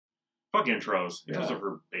Fuck intros. Intros are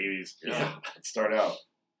for babies. Yeah. Let's start out.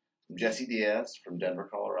 I'm Jesse Diaz from Denver,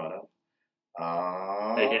 Colorado.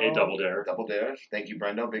 AKA Double Dare. Double Dare. Thank you,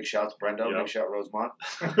 Brendo. Big shouts, Brendo. Yep. Big shout, Rosemont.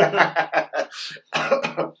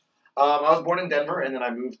 I was born in Denver, and then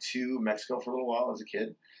I moved to Mexico for a little while as a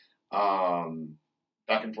kid.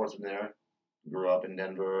 Back and forth from there. Grew up in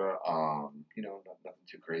Denver. Nothing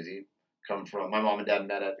too crazy. My mom and dad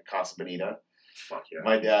met at Casa Bonita. Fuck yeah.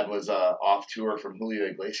 My dad was off tour from Julio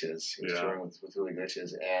Iglesias. He was touring with Julio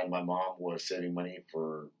Iglesias, and my mom was saving money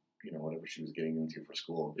for whatever she was getting into for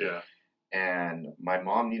school. Yeah. And my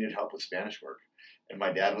mom needed help with Spanish work, and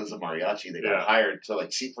my dad was a mariachi. They got hired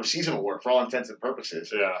to for seasonal work for all intents and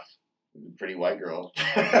purposes. Yeah. Pretty white girl.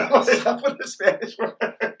 Help with the Spanish work.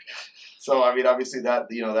 So I mean, obviously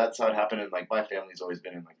that's how it happened. And my family's always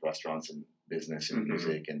been in restaurants and business and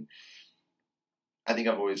music, and I think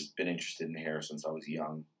I've always been interested in hair since I was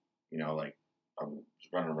young. I was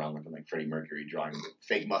running around looking like Freddie Mercury, drawing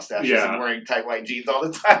fake mustaches and wearing tight white jeans all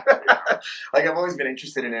the time. I've always been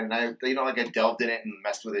interested in it, and I delved in it and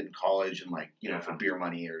messed with it in college and for beer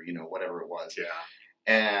money or whatever it was. Yeah.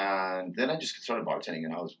 And then I just started bartending,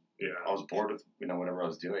 and I was bored with whatever I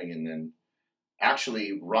was doing, and then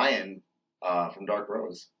actually Ryan from Dark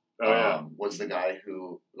Rose was the guy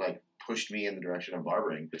who pushed me in the direction of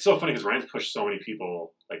barbering. It's so funny because Ryan's pushed so many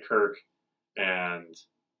people, like Kirk, and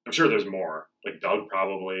I'm sure there's more. Like Doug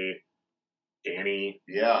probably, Danny.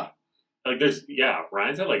 Yeah.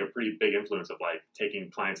 Ryan's had a pretty big influence of taking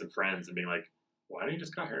clients and friends and being like, why don't you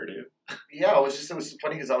just cut hair, dude? Yeah, it was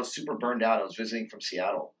funny because I was super burned out. I was visiting from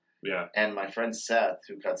Seattle. Yeah. And my friend Seth,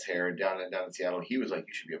 who cuts hair down in Seattle, he was like,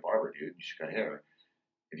 you should be a barber, dude. You should cut hair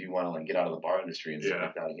if you want to get out of the bar industry and stuff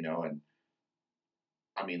like that, and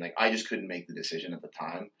I mean, I just couldn't make the decision at the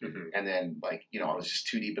time. Mm-hmm. And then, I was just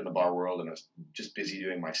too deep in the bar world, and I was just busy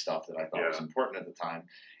doing my stuff that I thought was important at the time.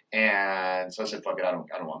 And so I said, fuck it, I'm not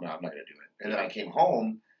going to do it. And then I came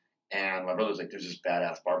home, and my brother was like, there's this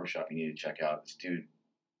badass barbershop you need to check out. This dude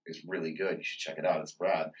is really good. You should check it out. It's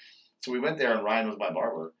Brad. So we went there, and Ryan was my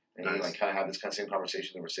barber. And he kind of had this kind of same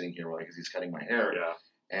conversation that we're sitting here because he's cutting my hair. Yeah.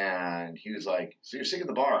 And he was like, so you're sick of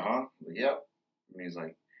the bar, huh? I'm like, yep. And he's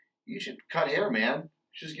like, you should cut hair, man.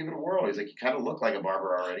 Just give it a whirl. He's like, you kind of look like a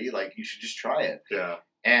barber already. You should just try it. Yeah.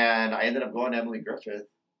 And I ended up going to Emily Griffith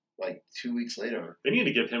 2 weeks later. They need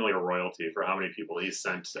to give him a royalty for how many people he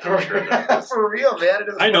sent to Emily Griffith. For real, man.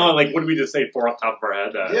 I know. What did we just say? 4 off the top of our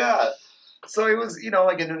head. Yeah. So it was, and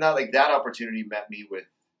then that opportunity met me with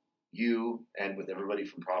you and with everybody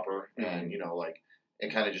from Proper, and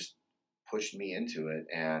it kind of just pushed me into it.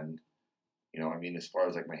 And as far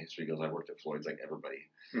as my history goes, I worked at Floyd's like everybody.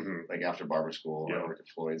 Mm-hmm. After barber school, I worked at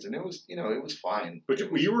Floyd's, and it was it was fine. But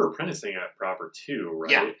you were apprenticing at Proper too, right?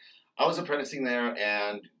 Yeah, I was apprenticing there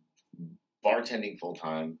and bartending full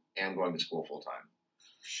time and going to school full time.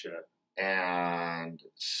 Shit. And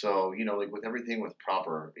so with everything with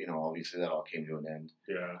Proper, obviously that all came to an end.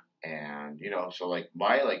 Yeah. And so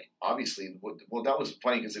obviously, well, that was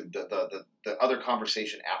funny because the other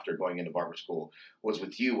conversation after going into barber school was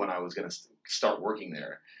with you when I was going to start working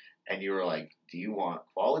there, and you were like, "Do you want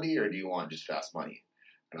quality or do you want just fast money?"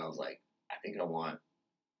 And I was like, "I think I want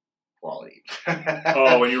quality."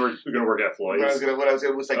 Oh, when you were going to work at Floyd's?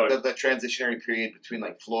 It was the transitionary period between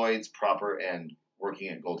Floyd's, Proper, and working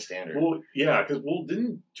at Gold Standard. Well, yeah, because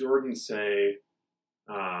didn't Jordan say?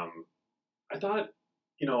 I thought.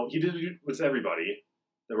 He did it with everybody,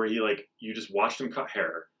 where you just watched him cut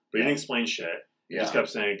hair, but he didn't explain shit. He just kept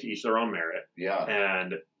saying to each their own merit. Yeah.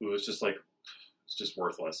 And it was just it's just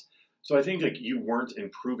worthless. So I think you weren't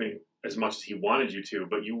improving as much as he wanted you to,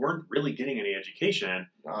 but you weren't really getting any education.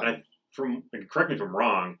 And correct me if I'm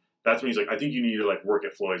wrong, that's when he's like, I think you need to work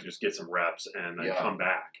at Floyd's and just get some reps and then come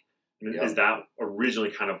back. And is that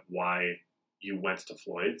originally kind of why you went to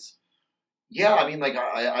Floyd's? Yeah, I mean,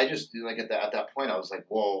 I just at that point, I was like,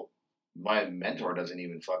 well, my mentor doesn't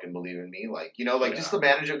even fucking believe in me. Just the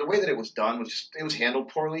manager, the way that it was done was just, it was handled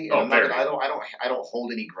poorly. And I don't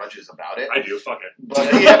hold any grudges about it. I do, fuck it. But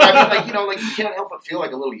I mean, you can't help but feel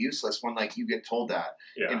a little useless when you get told that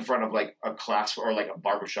in front of a class or a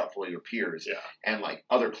barbershop full of your peers and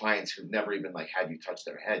other clients who've never even had you touch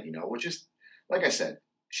their head, which is, like I said,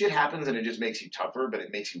 shit happens and it just makes you tougher, but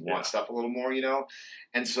it makes you want stuff a little more,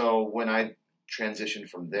 And so when I transitioned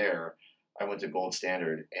from there, I went to Gold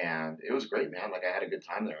Standard, and it was great, man. I had a good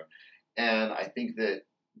time there. And I think that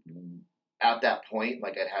at that point,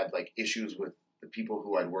 I'd had issues with the people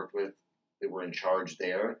who I'd worked with that were in charge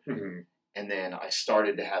there. Mm-hmm. And then I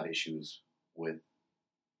started to have issues with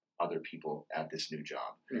other people at this new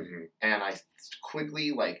job. Mm-hmm. And I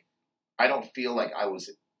quickly, I don't feel like I was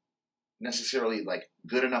necessarily like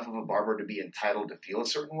good enough of a barber to be entitled to feel a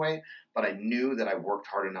certain way, but I knew that I worked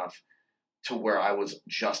hard enough to where I was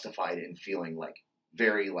justified in feeling like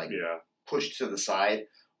very like pushed to the side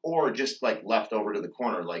or just like left over to the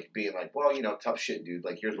corner, like being like, well, you know, tough shit, dude.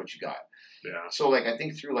 Like, here's what you got. Yeah. So like, I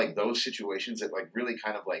think through like those situations, it like really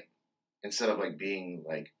kind of like, instead of like being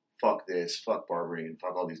like, fuck this, fuck barbering, and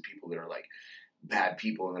fuck all these people that are like bad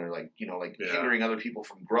people and that are like, you know, like hindering other people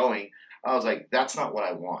from growing, I was like, that's not what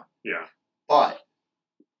I want. Yeah. But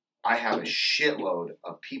I have a shitload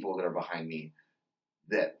of people that are behind me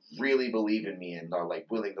that really believe in me and are like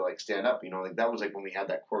willing to like stand up. You know, like that was like when we had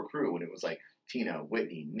that core crew when it was like Tina,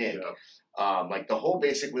 Whitney, Nick, like the whole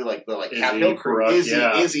basically like the like Cap Hill crew,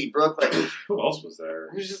 Izzy, Brooke, like who else was there?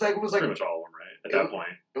 It was just like pretty much all of them, right? At that point,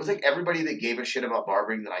 it was like everybody that gave a shit about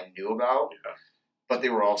barbering that I knew about. Yeah. But they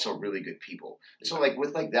were also really good people. So like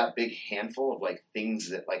with like that big handful of like things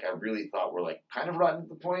that like I really thought were like kind of rotten at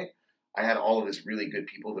the point, I had all of this really good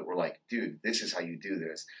people that were like, dude, this is how you do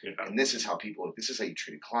this. Yeah. And this is how you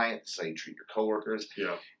treat a client. This is how you treat your coworkers.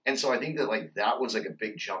 Yeah. And so I think that like that was like a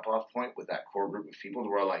big jump off point with that core group of people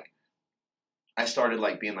where like I started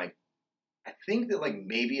like being like, I think that like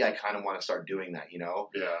maybe I kind of want to start doing that, you know?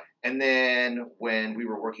 Yeah. And then when we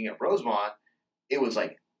were working at Rosemont, it was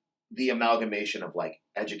like the amalgamation of like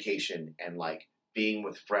education and like being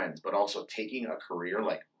with friends, but also taking a career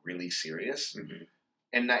like really serious. Mm-hmm.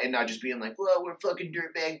 And not just being like, well, we're fucking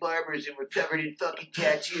dirtbag barbers and we're covered in fucking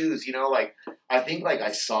tattoos, you know? Like, I think like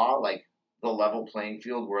I saw like the level playing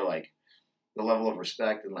field where like the level of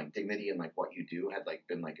respect and like dignity and like what you do had like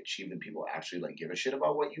been like achieved and people actually like give a shit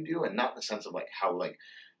about what you do, and not in the sense of like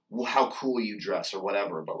how cool you dress or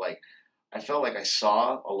whatever, but like I felt like I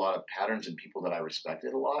saw a lot of patterns in people that I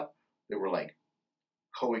respected a lot that were like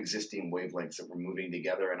coexisting wavelengths that were moving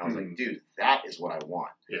together. And I was like, dude, that is what I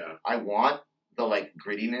want. Yeah. I want the like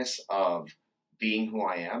grittiness of being who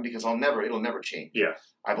I am, because it'll never change. Yeah.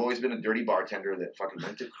 I've always been a dirty bartender that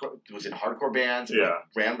fucking was in hardcore bands and like,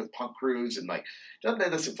 ran with punk crews and like,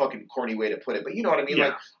 that's a fucking corny way to put it, but you know what I mean? Yeah.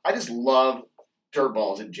 Like, I just love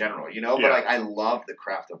dirtballs in general, you know, but like, I love the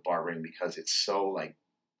craft of barbering because it's so like,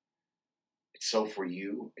 it's so for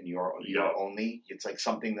you and you're only, it's like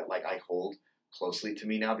something that like I hold closely to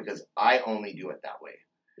me now because I only do it that way.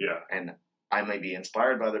 Yeah. And I might be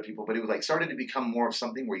inspired by other people, but it was like started to become more of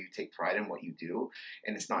something where you take pride in what you do,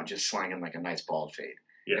 and it's not just slanging like a nice bald fade.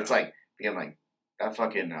 Yeah. It's like being like, that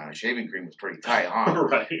fucking shaving cream was pretty tight, huh?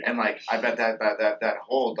 Right. And like, I bet that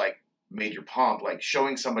hold like made your pomp, like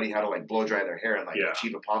showing somebody how to like blow dry their hair and like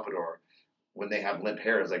achieve a pompadour when they have limp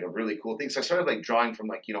hair is like a really cool thing. So I started like drawing from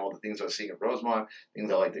like, you know, all the things I was seeing at Rosemont,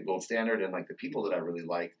 things I liked at Gold Standard, and like the people that I really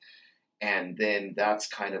liked. And then that's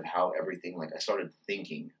kind of how everything, like I started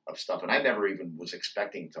thinking of stuff, and I never even was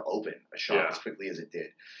expecting to open a shop as quickly as it did,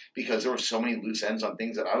 because there were so many loose ends on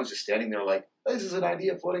things that I was just standing there like, this is an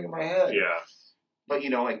idea floating in my head. Yeah. But,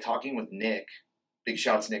 you know, like talking with Nick, big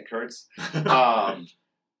shouts Nick Kurtz,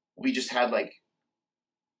 we just had like,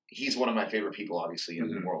 he's one of my favorite people, obviously, in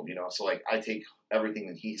the world, you know? So like, I take everything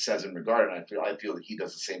that he says in regard, and I feel that he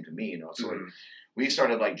does the same to me, you know? So like, we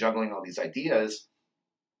started like juggling all these ideas.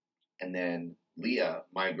 And then Leah,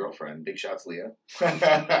 my girlfriend, big shots Leah,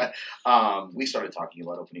 we started talking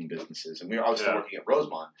about opening businesses, and I was still working at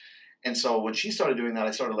Rosemont. And so when she started doing that,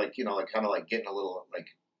 I started like, you know, like kind of like getting a little like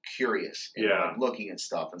curious and like looking at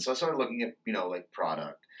stuff. And so I started looking at, you know, like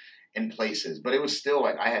product and places, but it was still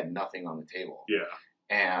like I had nothing on the table. Yeah.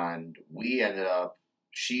 And we ended up,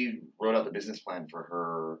 she wrote out the business plan for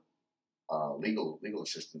her legal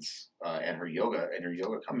assistants and her yoga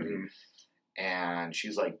company. Mm-hmm. And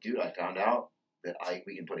she's like, dude, I found out that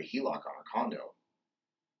we can put a HELOC on our condo.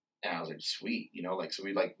 And I was like, sweet, you know, like, so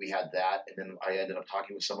we had that. And then I ended up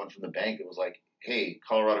talking with someone from the bank that was like, hey,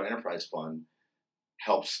 Colorado Enterprise Fund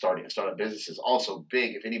helps startup businesses. Also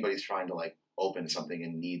big, if anybody's trying to like open something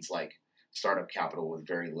and needs like startup capital with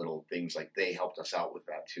very little things, like they helped us out with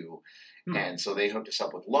that too. Hmm. And so they hooked us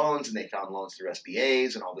up with loans, and they found loans through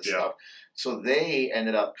SBAs and all this stuff. So they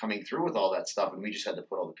ended up coming through with all that stuff, and we just had to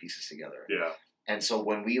put all the pieces together. Yeah. And so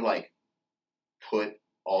when we like put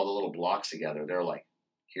all the little blocks together, they're like,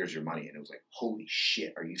 here's your money. And it was like, holy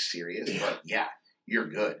shit, are you serious? Yeah. Like, yeah, you're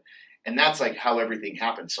good. And that's like how everything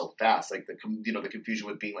happened so fast. Like the confusion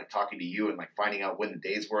with being like talking to you and like finding out when the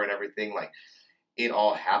days were and everything, like it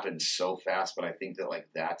all happened so fast. But I think that like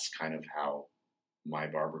that's kind of how my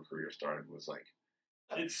barber career started, was like.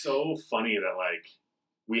 It's so funny that like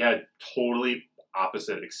we had totally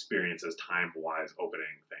opposite experiences time-wise opening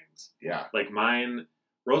things. Yeah. Like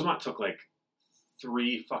Rosemont took like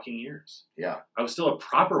 3 fucking years. Yeah. I was still a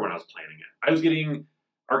proper when I was planning it. I was getting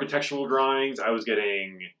architectural drawings. I was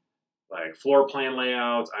getting like floor plan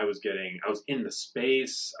layouts. I was in the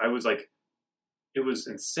space. I was like, it was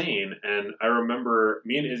insane. And I remember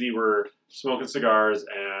me and Izzy were smoking cigars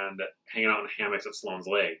and hanging out in hammocks at Sloan's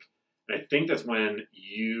Lake. And I think that's when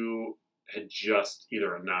you had just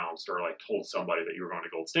either announced or like told somebody that you were going to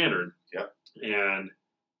Gold Standard. Yep. And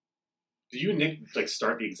did you and Nick like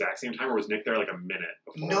start the exact same time, or was Nick there like a minute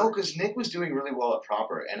before? No, because Nick was doing really well at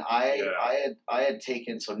Proper, and I had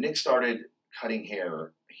taken. So Nick started cutting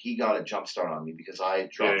hair. He got a jump start on me because I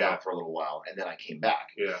dropped out for a little while, and then I came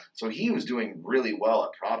back. Yeah. So he was doing really well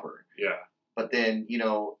at Proper. Yeah. But then,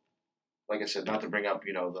 like I said, not to bring up,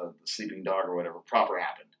 the sleeping dog or whatever, Proper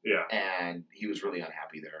happened. Yeah. And he was really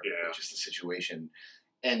unhappy there. Yeah. It's just the situation.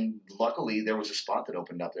 And luckily, there was a spot that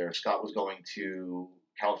opened up there. Scott was going to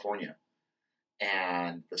California.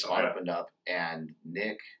 And the spot opened up, and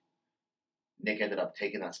Nick ended up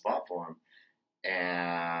taking that spot for him.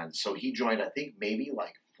 And so he joined, I think, maybe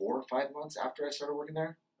like 4 or 5 months after I started working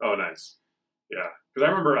there. Oh, nice. Yeah. Because I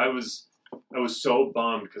remember I was so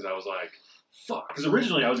bummed because I was like, fuck. Because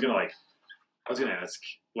originally I was going to ask,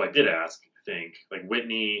 well, I did ask, I think, like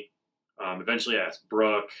Whitney. Eventually I asked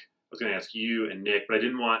Brooke. I was going to ask you and Nick, but I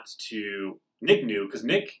didn't want to. Nick knew because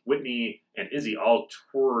Nick, Whitney, and Izzy all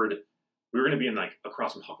toured. We were going to be in, like,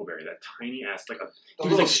 across from Huckleberry, that tiny ass, like, the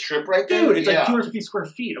little strip right there? Dude, it's like 250 square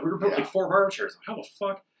feet. We were putting like 4 barber chairs. How the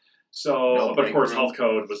fuck? So, but of course, health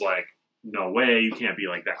code was like, no way, you can't be,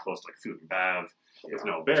 like, that close to, like, food and bev. There's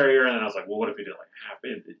no barrier. And then I was like, well, what if we did, like, half?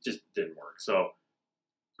 It just didn't work. So,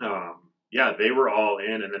 they were all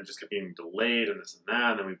in, and then just kept being delayed and this and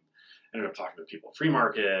that. And then we ended up talking to people at Free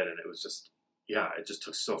Market, and it was just, it just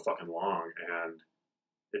took so fucking long. And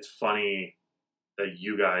it's funny that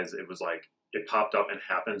you guys, it was like, it popped up and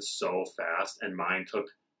happened so fast, and mine took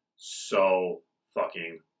so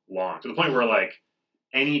fucking long. To the point where, like,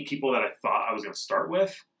 any people that I thought I was going to start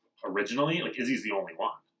with originally, like, Izzy's the only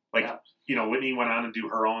one. Like, Whitney went on to do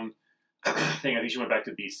her own thing. I think she went back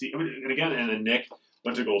to BC. And then Nick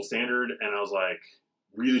went to Gold Standard, and I was, like,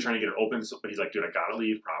 really trying to get it open. But he's like, dude, I got to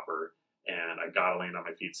leave Proper, and I got to land on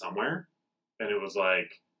my feet somewhere. And it was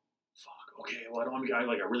like, okay, well, I don't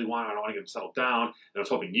really want to get them settled down. And I was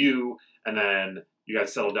hoping you, and then you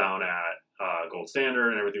guys settled down at Gold Standard,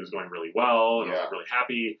 and everything was going really well, and I was really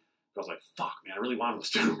happy. I was like, fuck, man, I really wanted to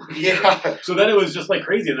start working here. So then it was just like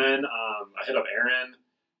crazy. And then I hit up Aaron,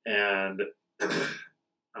 and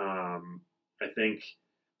I think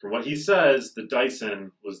from what he says, the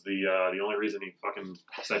Dyson was the only reason he fucking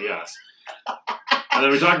said yes. And then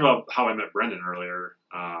we talked about how I met Brendan earlier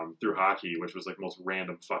through hockey, which was like the most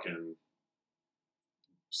random fucking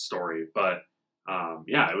story. But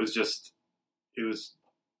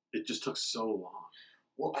it just took so long.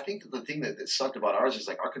 Well, I think the thing that sucked about ours is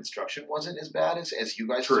like our construction wasn't as bad as you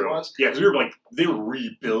guys' True. was. Yeah, because they were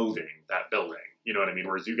rebuilding that building. You know what I mean?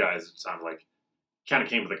 Whereas you guys, it sounded like, kind of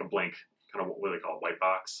came with like a blank, kind of what do they call it, white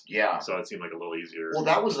box. Yeah. So it seemed like a little easier. Well,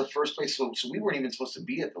 that was the first place. So we weren't even supposed to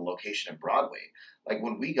be at the location in Broadway. Like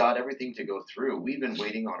when we got everything to go through, we've been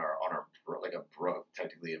waiting on our like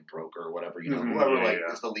technically a broker or whatever, whoever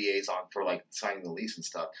is the liaison for like signing the lease and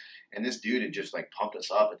stuff. And this dude had just like pumped us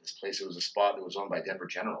up at this place. It was a spot that was owned by Denver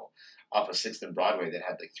General off of 6th and Broadway that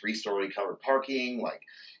had like 3-story covered parking, like,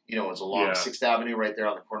 it was along 6th Avenue right there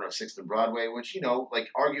on the corner of 6th and Broadway, which, like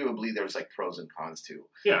arguably there was like pros and cons to.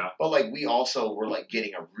 Yeah. But like we also were like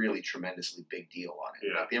getting a really tremendously big deal on it.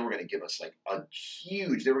 Yeah. Like they were going to give us like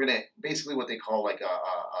they were going to basically what they call like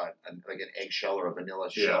like an eggshell or a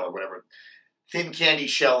vanilla shell or whatever, thin candy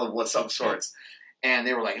shell of some sorts. And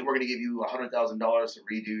they were like, hey, we're going to give you $100,000 to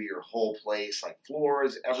redo your whole place, like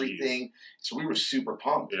floors, everything. Jeez. So we were super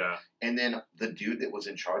pumped. Yeah. And then the dude that was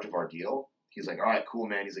in charge of our deal, he's like, all right, cool,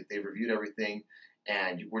 man. He's like, they've reviewed everything,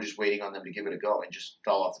 and we're just waiting on them to give it a go, and just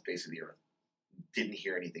fell off the face of the earth. Didn't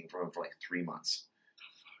hear anything from him for like 3 months.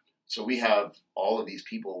 So we have all of these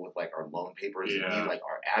people with like our loan papers and need like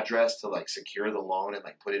our address to like secure the loan and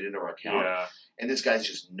like put it into our account. Yeah. And this guy's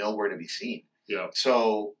just nowhere to be seen. Yeah.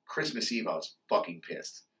 So Christmas Eve, I was fucking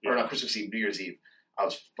pissed. Yeah. Or not Christmas Eve, New Year's Eve. I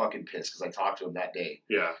was fucking pissed because I talked to him that day.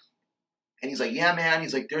 Yeah. And he's like, yeah, man.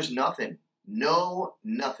 He's like, there's nothing.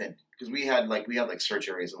 Nothing. Because we had like search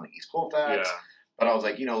areas in like East Colfax. Yeah. But I was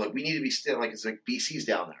like, we need to be still, like, it's like BC's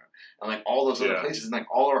down there. And like all those other places. And like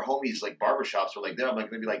all our homies, like barbershops were like there. I'm like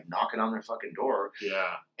going to be like knocking on their fucking door.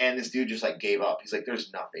 Yeah. And this dude just like gave up. He's like,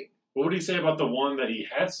 there's nothing. What would he say about the one that he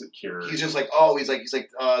had secured? He's just like,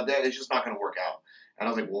 that is just not going to work out. And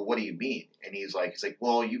I was like, well, what do you mean? And he's like,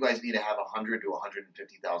 well, you guys need to have $100,000 to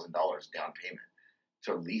 $150,000 down payment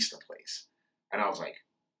to lease the place. And I was like,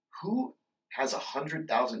 who has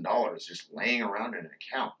 $100,000 just laying around in an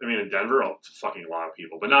account. I mean, in Denver, fucking a lot of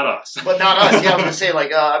people, but not us. But not us. Yeah, I was gonna say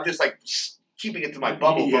like I'm just like keeping it to my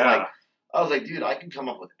bubble. Yeah. But like I was like, dude, I can come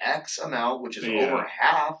up with X amount, which is over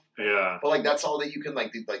half. Yeah. But like that's all that you can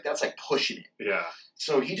like that's like pushing it. Yeah.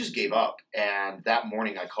 So he just gave up, and that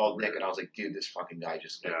morning I called Nick and I was like, dude, this fucking guy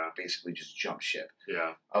just like basically just jumped ship.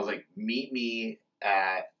 Yeah. I was like, meet me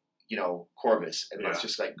at Corvus, and let's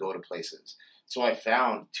just like go to places. So I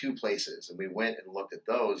found 2 places, and we went and looked at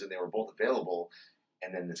those, and they were both available.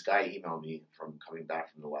 And then this guy emailed me from coming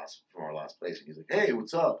back from our last place, and he's like, "Hey,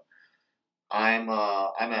 what's up? I'm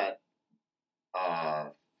at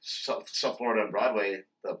South Florida and Broadway,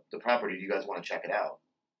 the property. Do you guys want to check it out?"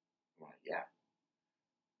 I'm like, "Yeah."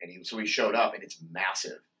 And so we showed up, and it's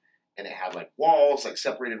massive, and it had like walls, like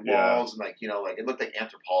separated walls, and like like it looked like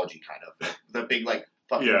anthropology kind of the big like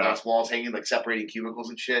fucking glass walls hanging like separating cubicles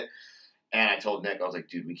and shit. And I told Nick, I was like,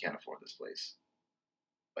 dude, we can't afford this place.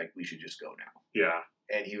 Like, we should just go now. Yeah.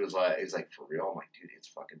 And he was like, for real? I'm like, dude, it's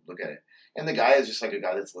fucking, look at it. And the guy is just like a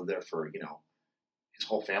guy that's lived there for, his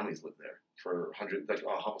whole family's lived there for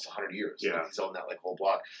almost 100 years. Yeah. Like, he's owned that like whole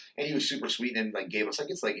block. And he was super sweet and like gave us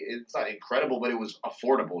it's not incredible, but it was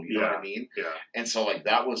affordable. You know what I mean? Yeah. And so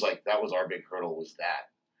that was our big hurdle was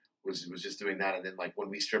just doing that. And then like when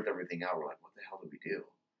we stripped everything out, we're like, what the hell did we do?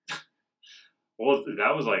 Well,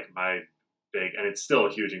 that was like my big, and it's still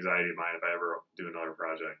a huge anxiety of mine if I ever do another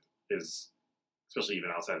project, is especially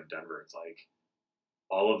even outside of Denver, it's like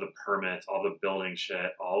all of the permits, all the building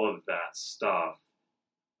shit, all of that stuff.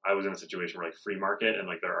 I was in a situation where like Free Market and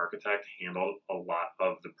like their architect handled a lot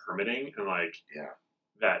of the permitting and like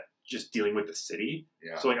that just dealing with the city.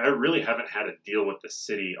 Yeah. So like I really haven't had to deal with the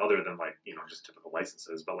city other than like, just typical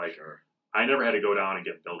licenses, but like I never had to go down and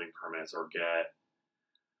get building permits or get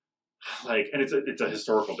like, and it's a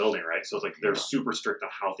historical building, right? So it's like they're super strict on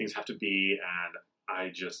how things have to be, and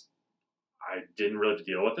I didn't really have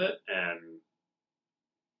to deal with it, and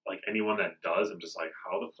like anyone that does, I'm just like,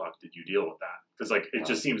 how the fuck did you deal with that? Because like it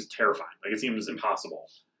just seems terrifying, like it seems impossible.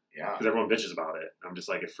 Yeah. Because everyone bitches about it. I'm just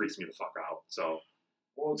like, it freaks me the fuck out. So.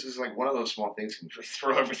 Well, it's just like one of those small things can really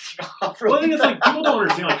throw everything off. Well, I think it's like people don't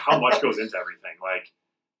understand like how much goes into everything. Like,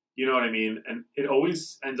 you know what I mean? And it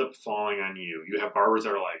always ends up falling on you. You have barbers that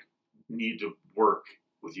are like, need to work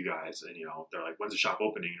with you guys, and they're like, when's the shop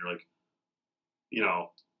opening? And you're like,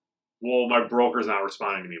 well, my broker's not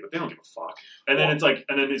responding to me, but they don't give a fuck. And then it's like,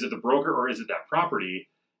 and then is it the broker or is it that property?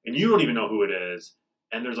 And you don't even know who it is.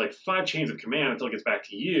 And there's like 5 chains of command until it gets back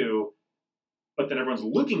to you. But then everyone's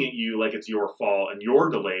looking at you like it's your fault and you're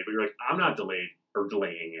delayed. But you're like, I'm not delayed or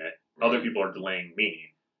delaying it. Right. Other people are delaying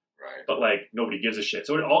me. Right. But like nobody gives a shit.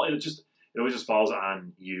 So it always just falls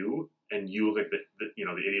on you. And you look like the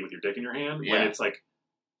idiot with your dick in your hand when it's like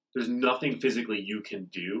there's nothing physically you can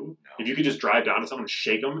do. No. If you could just drive down to someone and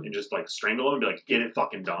shake them and just like strangle them and be like, get it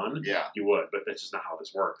fucking done, you would. But that's just not how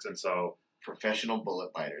this works. And so professional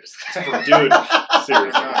bullet biters, dude,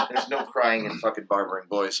 seriously, there's no crying in fucking barbering,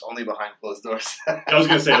 boys. Only behind closed doors. I was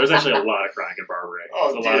gonna say there's actually a lot of crying in barbering.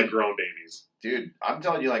 There's a lot of grown babies. Dude, I'm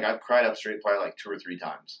telling you, like I've cried up straight probably like 2 or 3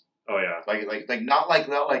 times. Oh yeah, like not like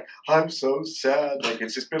I'm so sad. Like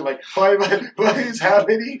it's just been like what is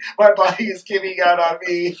happening? My body is giving out on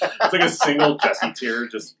me. It's like a single Jesse tear,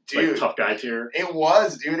 just like tough guy tear. It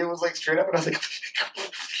was, dude. It was like straight up, and I was like,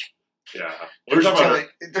 yeah.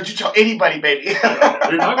 Don't you tell anybody, baby. We were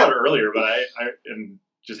talking about it earlier, but I and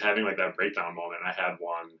just having like that breakdown moment. I had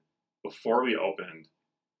one before we opened,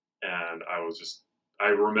 and I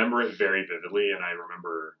remember it very vividly, and I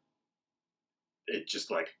remember. It just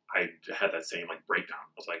like I had that same like breakdown.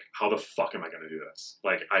 I was like, how the fuck am I going to do this?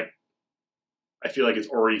 Like I feel like it's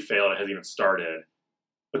already failed. It hasn't even started.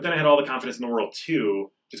 But then I had all the confidence in the world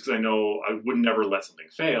too, just because I know I would never let something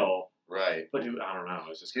fail. Right. But dude, I don't know.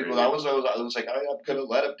 It's just crazy. Well, I was like, I'm going to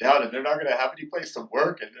let them down, and they're not going to have any place to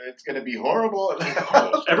work, and it's going to be horrible.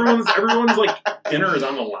 everyone's like dinner is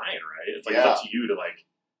on the line, right? It's like it's up to you to like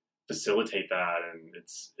facilitate that, and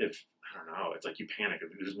I don't know. It's like you panic.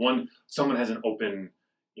 There's someone has an open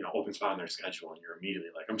spot in their schedule, and you're immediately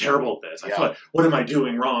like, I'm terrible at this. I feel like, what am I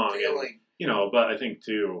doing wrong? And, but I think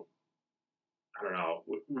too, I don't know.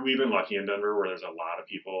 We've been lucky in Denver where there's a lot of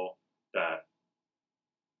people that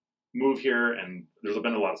move here, and there's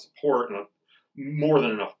been a lot of support and more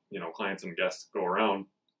than enough, clients and guests go around.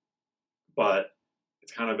 But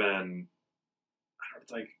it's kind of been,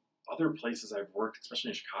 it's like other places I've worked, especially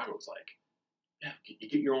in Chicago, it's like, yeah, you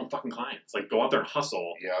get your own fucking clients. Like, go out there and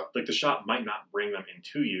hustle. Yeah. Like, the shop might not bring them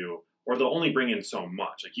into you, or they'll only bring in so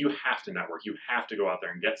much. Like, you have to network. You have to go out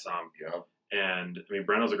there and get some. Yeah. And, I mean,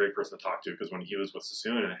 Brenno's a great person to talk to, because when he was with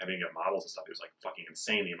Sassoon and having to get models and stuff, it was, like, fucking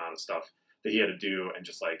insane the amount of stuff that he had to do, and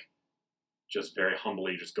just just very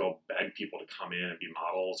humbly just go beg people to come in and be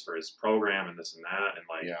models for his program and this and that. And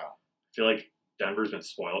like, I feel like Denver's been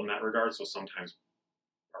spoiled in that regard. So sometimes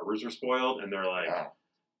barbers are spoiled, and they're like,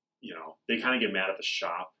 you know, they kind of get mad at the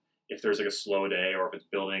shop if there's like a slow day or if it's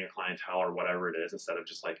building a clientele or whatever it is, instead of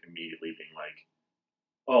just like immediately being like,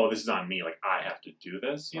 oh, this is on me. Like, I have to do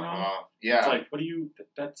this, you know? It's like, what do you,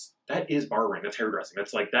 that is barbering. That's hairdressing.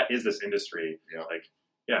 That's like, that is this industry. Yeah. Like,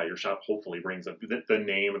 yeah, your shop hopefully brings up the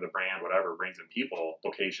name of the brand, whatever, brings in people,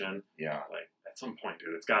 location. Yeah. Like, at some point,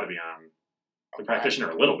 dude, it's got to be on the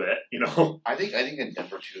practitioner a little bit, you know? I think in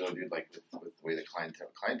Denver too, though, dude, like with the way the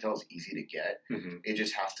clientele is easy to get. Mm-hmm. It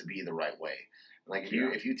just has to be the right way. Like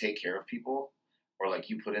if you take care of people, or like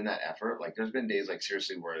you put in that effort, like there's been days like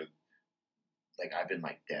seriously where like I've been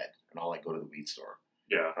like dead and I'll like go to the weed store.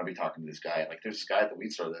 Yeah. I'll be talking to this guy. Like there's this guy at the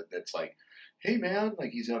weed store that's like, hey man, like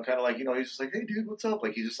he's kind of like, he's just like, hey dude, what's up?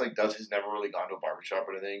 Like he just like he's never really gone to a barbershop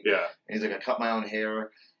or anything. Yeah. And he's like, I cut my own hair,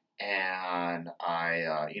 and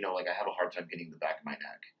I like I have a hard time getting the back of my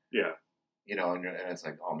neck. Yeah. And it's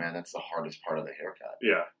like, oh man, that's the hardest part of the haircut.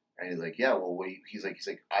 Yeah. And he's like, yeah, well, he's like,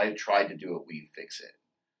 I tried to do it, we fix it.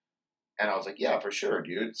 And I was like, yeah, for sure,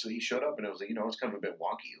 dude. So he showed up, and it was like, it's kind of a bit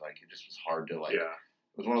wonky. Like, it just was hard to, like, it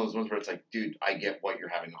was one of those ones where it's like, dude, I get what you're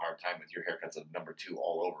having a hard time with. Your haircut's a number 2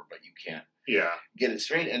 all over, but you can't get it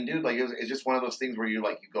straight. And dude, like, it's just one of those things where you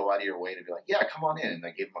go out of your way to be like, yeah, come on in. And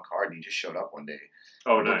I gave him a card, and he just showed up one day.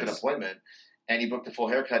 Oh, nice. Booked an appointment, and he booked a full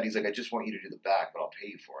haircut. And he's like, I just want you to do the back, but I'll pay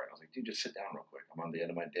you for it. I was like, dude, just sit down real quick. I'm on the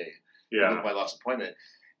end of my day. Yeah. I booked my last appointment.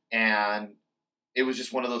 And it was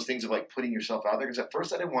just one of those things of like putting yourself out there. Because at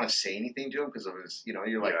first I didn't want to say anything to him because of his,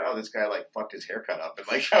 you're like, oh, this guy like fucked his haircut up, and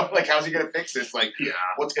like, how's he gonna fix this? Like,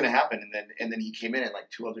 what's gonna happen? And then he came in, and like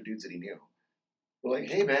 2 other dudes that he knew were like,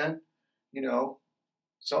 hey man,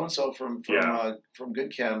 so and so from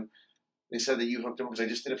Good Chem, they said that you hooked him because I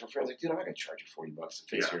just did it for free. I was like, dude, I'm not gonna charge you $40 to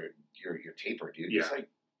fix your taper, dude. Just like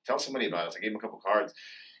tell somebody about it. So I gave him a couple cards.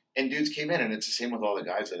 And dudes came in, and it's the same with all the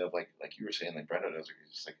guys that have, like you were saying, like Brenda does,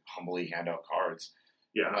 just like humbly hand out cards.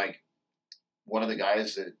 Yeah. And like one of the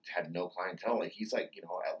guys that had no clientele, like he's like,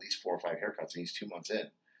 at least 4 or 5 haircuts, and he's 2 months in.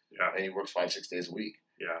 Yeah. And he works 5-6 days a week.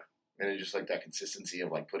 Yeah. And it's just like that consistency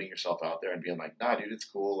of like putting yourself out there and being like, nah, dude, it's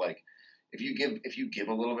cool. Like if you give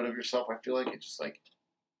a little bit of yourself, I feel like it just like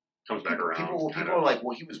comes back around. People are like,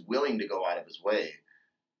 well, he was willing to go out of his way.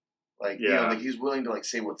 Like, like he's willing to like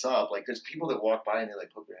say what's up. Like there's people that walk by and they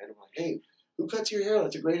like poke their head and I'm like, hey, who cuts your hair?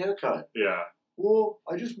 That's a great haircut. Yeah. Well,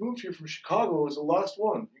 I just moved here from Chicago. It was the last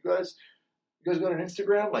one. You guys got an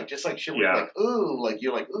Instagram? Like just like shit where you're like, ooh, like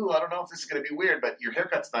you're like, ooh, I don't know if this is gonna be weird, but your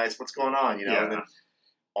haircut's nice. What's going on? Yeah. And then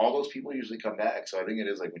all those people usually come back. So I think it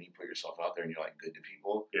is like when you put yourself out there and you're like good to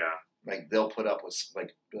people. Yeah. Like they'll put up with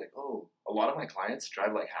like be like, oh, a lot of my clients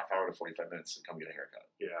drive like half hour to 45 minutes to come get a haircut.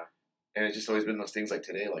 Yeah. And it's just always been those things like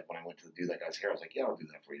today, like when I went to do that guy's hair, I was like, yeah, I'll do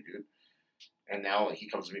that for you, dude. And now like he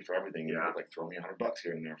comes to me for everything. And he'll like throw me $100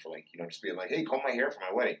 here and there for like, just being like, hey, comb my hair for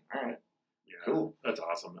my wedding. All right. Yeah. Cool. That's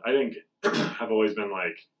awesome. I think I've always been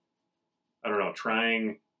like, I don't know,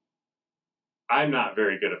 I'm not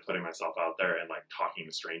very good at putting myself out there and like talking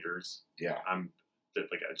to strangers. Yeah. I'm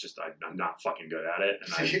not fucking good at it.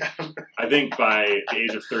 And I think by the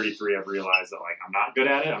age of 33, I've realized that like I'm not good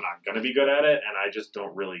at it. I'm not going to be good at it. And I just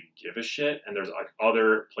don't really give a shit. And there's like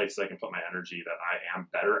other places I can put my energy that I am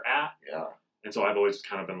better at. Yeah. And so I've always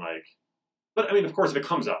kind of been like, but I mean, of course, if it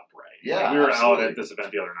comes up, right? Yeah. Like, we were out at this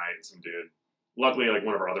event the other night and some dude, luckily like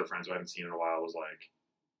one of our other friends who I haven't seen in a while was like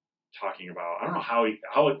talking about, I don't know how he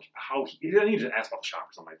didn't need to ask about the shop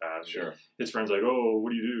or something like that. Sure. His friend's like, oh,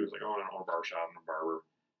 what do you do? He's like, oh, I own a barbershop, I'm a barber.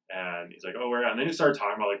 And he's like, oh, where at? And then he started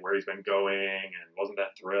talking about like where he's been going and wasn't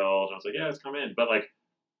that thrilled. And I was like, yeah, it's come in. But like,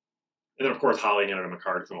 and then of course Holly handed him a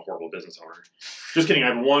card because I'm a horrible business owner. Just kidding.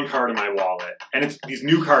 I have one card in my wallet and it's these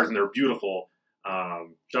new cards and they're beautiful.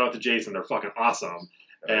 Shout out to Jason. They're fucking awesome.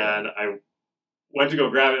 And I went to go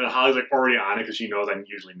grab it, and Holly's like already on it because she knows I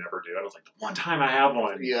usually never do. And I was like, the one time I have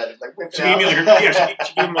one. Yeah, like she gave me like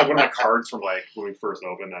she gave him like one of my cards from like when we first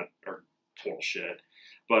opened that are total shit.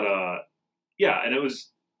 But and it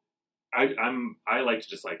was I like to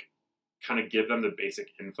just like kind of give them the basic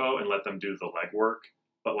info and let them do the legwork.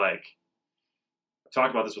 But like I've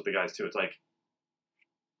talked about this with the guys too. It's like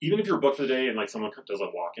even if you're booked for the day and like someone does a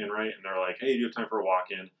walk-in, right? And they're like, hey, do you have time for a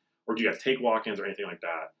walk-in? Or do you guys take walk-ins or anything like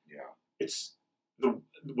that? Yeah. It's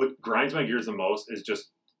what grinds my gears the most is just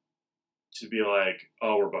to be like,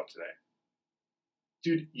 oh, we're booked today.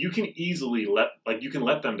 Dude, you can easily let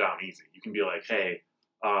them down easy. You can be like, hey,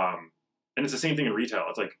 and it's the same thing in retail.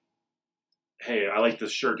 It's like, hey, I like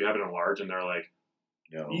this shirt. Do you have it in large? And they're like,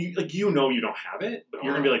 no. You don't have it, but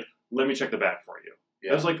you're going to be like, let me check the back for you.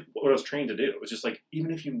 Yeah. That's like what I was trained to do. It was just like,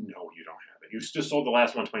 even if you know you don't have it, you just sold the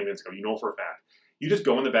last one 20 minutes ago, you know for a fact. You just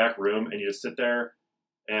go in the back room and you just sit there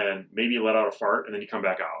and maybe you let out a fart and then you come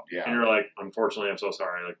back out. Yeah. And you're like, unfortunately, I'm so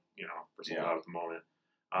sorry. Like, we're sold out at the moment.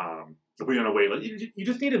 So we're going to wait. Like, you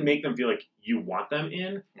just need to make them feel like you want them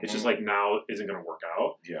in. Mm-hmm. It's just like now isn't going to work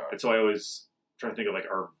out. Yeah. And so I always try to think of like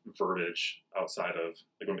our verbiage outside of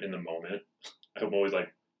like when I'm in the moment. I'm always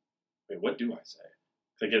like, wait, what do I say?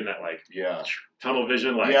 I get in that like tunnel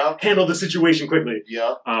vision, like handle the situation quickly.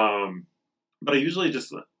 Yeah. But I usually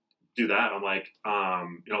just do that. I'm like,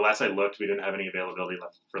 last I looked, we didn't have any availability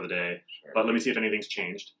left for the day. Sure. But let me see if anything's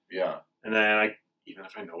changed. Yeah. And then even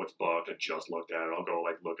if I know it's booked, I just looked at it, I'll go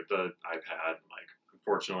like look at the iPad. Like,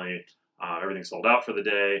 unfortunately, everything's sold out for the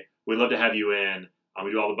day. We'd love to have you in.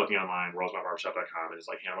 We do all the booking online, worldsmybarbershop.com, and just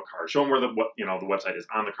like hand them a card. Show them where the website is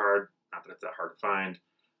on the card. Not that it's that hard to find.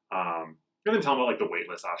 And then tell them about like the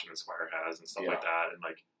waitlist option Inspire has and stuff like that. And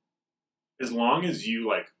like, as long as you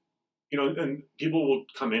like, and people will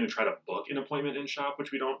come in and try to book an appointment in shop,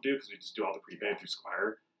 which we don't do because we just do all the prepay through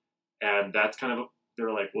Squire. And that's kind of,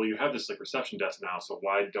 they're like, well, you have this like reception desk now, so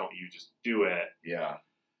why don't you just do it? Yeah.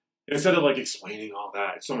 Instead of like explaining all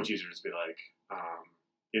that, it's so much easier to just be like,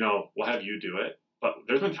 we'll have you do it. But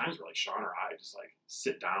there's been times where like Sean or I just like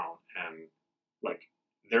sit down and like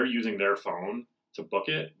they're using their phone to book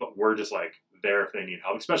it, but we're just like there if they need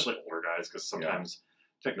help, especially older guys, because sometimes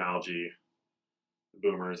technology, the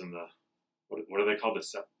boomers and the what are they called,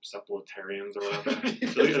 the sepultarians or whatever?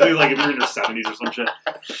 They're like if you're in your 70s or some shit.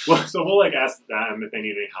 Well, so we'll like ask them if they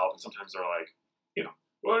need any help, and sometimes they're like,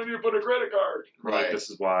 why didn't you put a credit card? Right. Like, this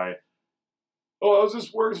is why. Oh, how's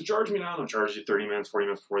this work? Does it charge me now? They'll charge you 30 minutes, 40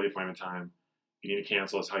 minutes before the appointment time. If you need to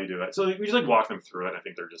cancel, it's how you do it. So we just like walk them through it. I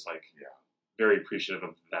think they're just like very appreciative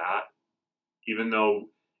of that. Even though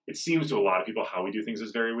it seems to a lot of people how we do things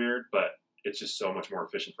is very weird, but it's just so much more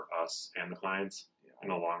efficient for us and the clients in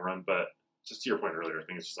the long run. But just to your point earlier, I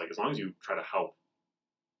think it's just like as long as you try to help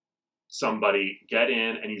somebody get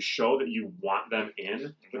in and you show that you want them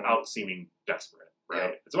in without seeming desperate, right? Yeah.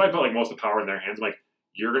 That's why I put like most of the power in their hands. I'm like,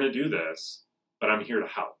 you're going to do this, but I'm here to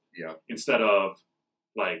help. Yeah. Instead of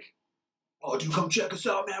like, oh, dude, come check us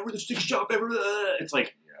out, man. We're the sticky shop ever. It's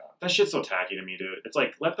like, that shit's so tacky to me, dude. It's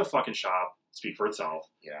like, let the fucking shop speak for itself.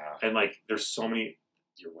 Yeah. And like, there's so many,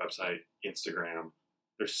 your website, Instagram,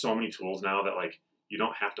 there's so many tools now that like, you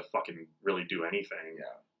don't have to fucking really do anything.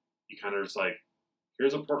 Yeah. You kind of just like,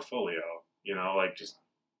 here's a portfolio, like just,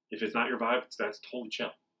 if it's not your vibe, that's totally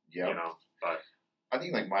chill. Yeah. But I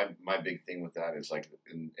think like my big thing with that is like,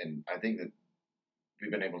 and I think that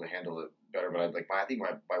we've been able to handle it better, but I think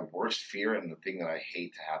my worst fear and the thing that I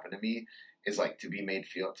hate to happen to me is like to be made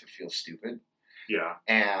feel stupid. Yeah.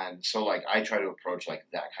 And so like I try to approach like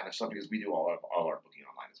that kind of stuff because we do all our booking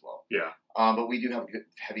online as well. Yeah. But we do have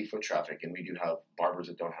heavy foot traffic, and we do have barbers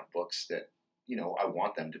that don't have books that I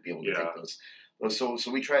want them to be able to take those. So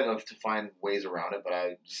we try to find ways around it, but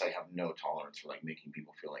I just have no tolerance for like making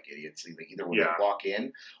people feel like idiots. Like either when they walk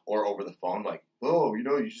in or over the phone, like, oh, you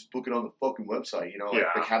just book it on the fucking website,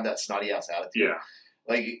 like have that snotty ass attitude. Yeah.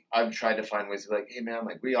 Like I've tried to find ways to be like, hey man,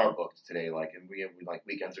 like we are booked today, like, and we like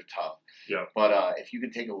weekends are tough. Yeah. But if you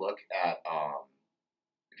could take a look at our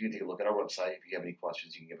website, if you have any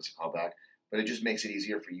questions, you can give us a call back. But it just makes it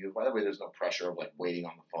easier for you. By the way, there's no pressure of like waiting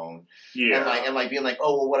on the phone. Yeah. And like being like,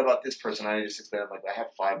 oh well, what about this person? I just explain like I have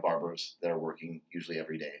 5 barbers that are working usually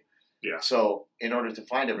every day. Yeah. So in order to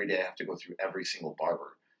find every day, I have to go through every single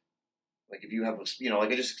barber. Like if you have,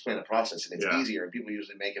 like I just explained the process, and it's easier, and people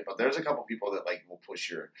usually make it. But there's a couple people that like will push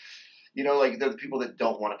your, like there's people that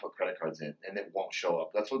don't want to put credit cards in and it won't show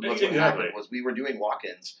up. That's what happened was we were doing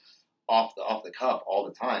walk-ins off the cuff all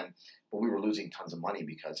the time, but we were losing tons of money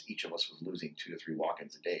because each of us was losing 2 to 3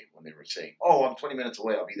 walk-ins a day when they were saying, "Oh, I'm 20 minutes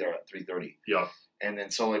away. I'll be there at 3:30." Yeah. And then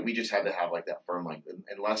so like we just had to have like that firm like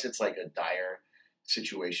unless it's like a dire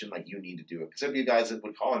situation, like you need to do it, because there'd be guys that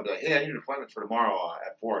would call and be like, hey, I need an appointment for tomorrow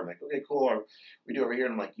at 4. I'm like, okay, cool, or we do it over here,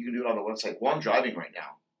 and I'm like, you can do it on the website. Well, I'm driving right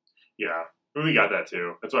now. Yeah, we got that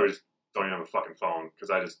too. That's why we just don't even have a fucking phone,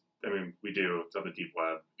 because we do, it's on the deep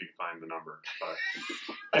web, you can find the number, but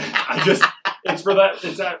it's for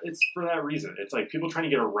that reason. It's like people trying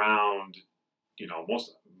to get around,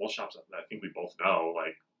 most shops that I think we both know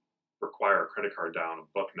like require a credit card down a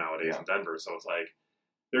book nowadays in Denver, so it's like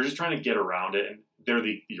they're just trying to get around it, and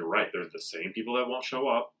you're right, they're the same people that won't show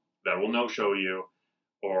up, that will no-show you,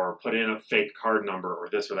 or put in a fake card number, or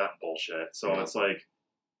this or that bullshit. So it's like,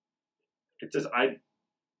 it's just,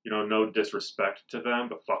 no disrespect to them,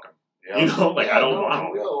 but fuck them. Yeah. I don't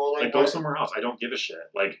want them. Like, go somewhere else. I don't give a shit.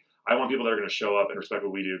 Like, I want people that are going to show up and respect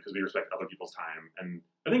what we do because we respect other people's time. And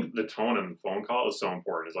I think the tone on the phone call is so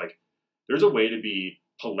important. It's like, there's a way to be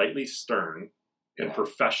politely stern and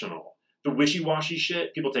professional. The wishy-washy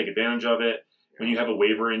shit, people take advantage of it when you have a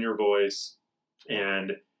waver in your voice,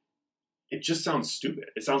 and it just sounds stupid.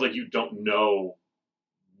 It sounds like you don't know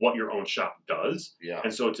what your own shop does. Yeah.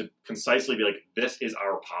 And so to concisely be like, this is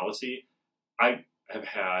our policy, I have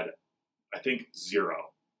had, I think, 0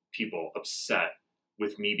 people upset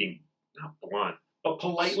with me being not blunt, but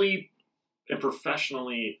politely and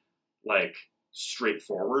professionally, like,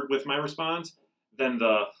 straightforward with my response. Then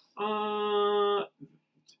the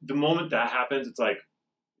moment that happens, it's like,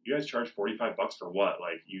 you guys charge $45 for what?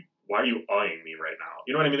 Like, why are you eyeing me right now?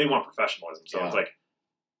 You know what I mean? They want professionalism. So it's like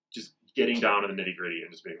just getting down to the nitty gritty and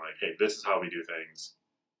just being like, hey, this is how we do things.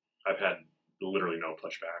 I've had literally no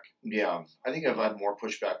pushback. Yeah. I think I've had more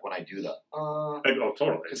pushback when I do that. Oh,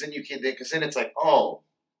 totally. Because then it's like, oh.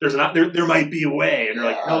 There might be a way. And they're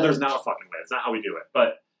like, no, there's not a fucking way. It's not how we do it.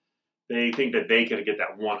 But they think that they can get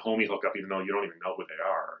that one homie hookup even though you don't even know who they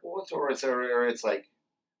are. Well, it's like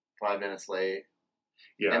 5 minutes late.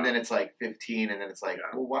 Yeah. And then it's like 15, and then it's like,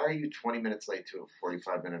 well, why are you 20 minutes late to a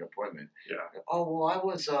 45-minute appointment? Yeah. Oh, well, I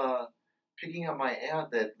was picking up my aunt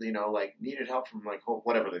that, like, needed help from, like,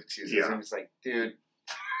 whatever the excuse is. And it's like, dude.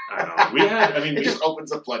 I know. It just opens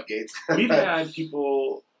the floodgates. We've had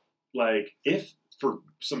people, like, if for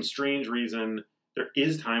some strange reason there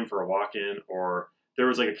is time for a walk-in, or there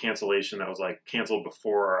was, like, a cancellation that was, like, canceled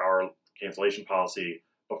before our cancellation policy,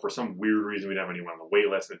 but for some weird reason we didn't have anyone on the wait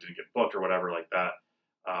list that didn't get booked or whatever like that.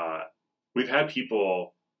 We've had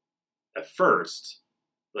people at first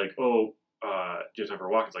like, do you have time for a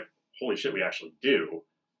walk? It's like, holy shit, we actually do.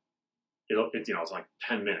 It's like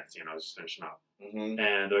 10 minutes, just finishing up. Mm-hmm.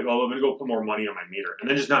 And they're like, I'm going to go put more money on my meter. And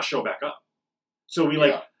then just not show back up. So we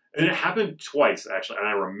and it happened twice actually. And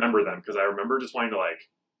I remember them because I remember just wanting to like,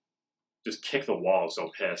 just kick the wall. I was so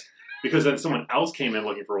pissed. Because then someone else came in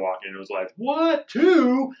looking for a walk-in and it was like, what,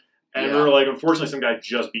 2? And we were like, unfortunately, some guy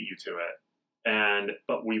just beat you to it.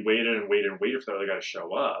 But we waited and waited and waited for the other guy to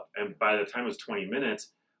show up. And by the time it was 20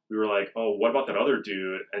 minutes, we were like, oh, what about that other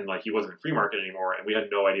dude? And like, he wasn't in Free Market anymore. And we had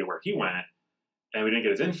no idea where he went. And we didn't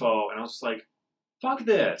get his info. And I was just like, fuck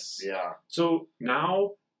this. Yeah. So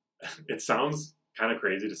now it sounds kind of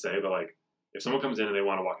crazy to say, but like, if someone comes in and they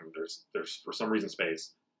want to walk in, there's for some reason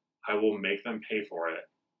space, I will make them pay for it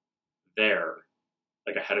there,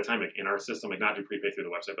 like ahead of time, like in our system, like not do prepay through the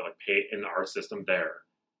website, but like pay in our system there.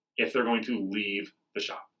 If they're going to leave the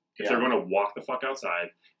shop, if they're going to walk the fuck outside,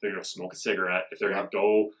 they're going to smoke a cigarette, if they're going to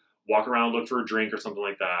go walk around, look for a drink or something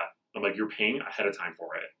like that, I'm like, you're paying ahead of time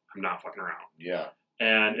for it. I'm not fucking around. Yeah.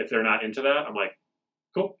 And if they're not into that, I'm like,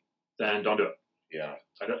 cool, then don't do it. Yeah.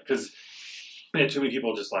 Because I had too many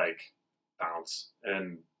people just like bounce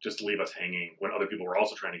and just leave us hanging when other people were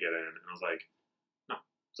also trying to get in. And I was like, no.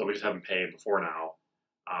 So we just haven't paid before now.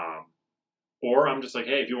 Or I'm just like,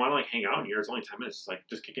 hey, if you want to like hang out in here, it's only 10 minutes. It's like,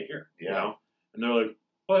 just kick it here, And they're like,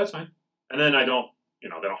 oh, that's fine. And then I don't, they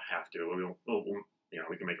don't have to.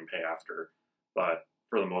 We can make them pay after. But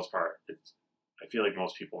for the most part, I feel like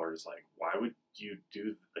most people are just like, why would you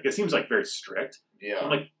do? Like, it seems like very strict. Yeah.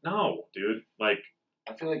 I'm like, no, dude. Like,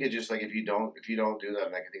 I feel like it just like if you don't do that,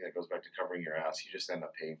 and I think that goes back to covering your ass, you just end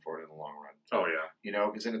up paying for it in the long run. Oh yeah.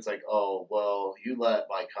 Because then it's like, oh well, you let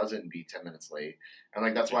my cousin be 10 minutes late, and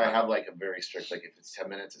like that's why I have like a very strict like if it's 10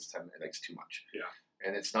 minutes, it's 10 minutes, like it's too much. Yeah.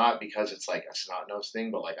 And it's not because it's like a snot nose thing,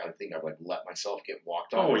 but like I think I've like let myself get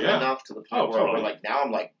walked on enough to the point where like now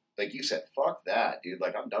I'm like you said, fuck that, dude.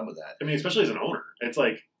 Like I'm done with that. I mean, especially as an owner, it's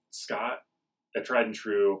like Scott at Tried and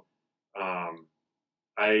True.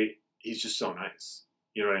 He's just so nice.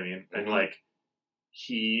 You know what I mean? And like,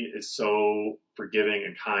 he is so forgiving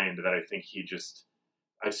and kind that I think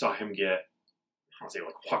I saw him get, I don't say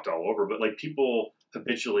like walked all over, but like people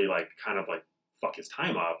habitually like kind of like fuck his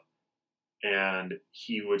time up, and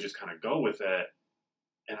he would just kind of go with it.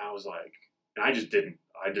 And I was like, and I just didn't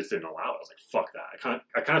allow it. I was like, fuck that.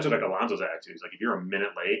 I kind of took like Alonzo's attitude. He's like, if you're a minute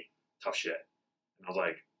late, tough shit. And I was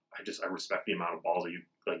like, I respect the amount of balls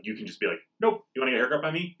that you can just be like, nope, you want to get a haircut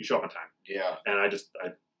by me? You show up on time. Yeah. And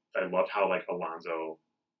I loved how like Alonzo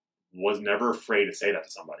was never afraid to say that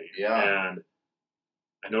to somebody. Yeah. And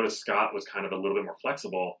I noticed Scott was kind of a little bit more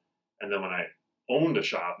flexible. And then when I owned a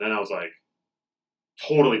shop, then I was like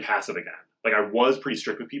totally passive again. Like I was pretty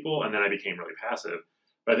strict with people, and then I became really passive.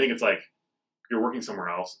 But I think it's like you're working somewhere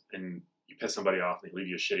else and you piss somebody off and they leave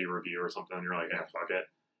you a shitty review or something, and you're like, fuck it.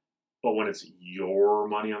 But when it's your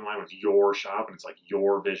money online, when it's your shop, and it's like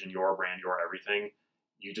your vision, your brand, your everything,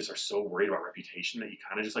 you just are so worried about reputation that you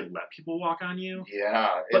kind of just like let people walk on you.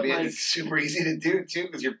 Yeah, but it's super easy to do too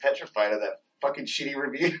because you're petrified of that fucking shitty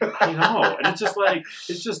review. I know, and it's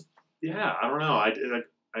just yeah, I don't know.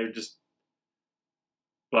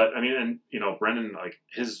 But I mean, and you know, Brendan, like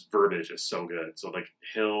his verbiage is so good. So like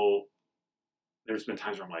there's been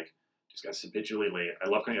times where I'm like, this guy's habitually late. I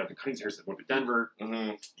love cutting up and cutting his hair since I went to Denver.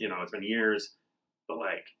 Mm-hmm. You know, it's been years, but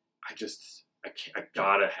like I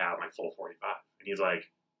gotta have my full 45. And he's like,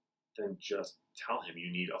 then just tell him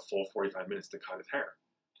you need a full 45 minutes to cut his hair.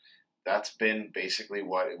 That's been basically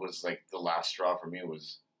what it was like. The last straw for me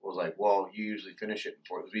was like, well, you usually finish it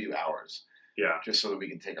before we do hours. Yeah. Just so that we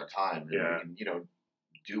can take our time and we can, you know,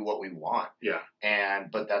 do what we want. Yeah.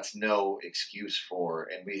 But that's no excuse for,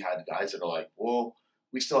 and we had guys that are like, well,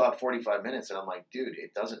 we still have 45 minutes. And I'm like, dude,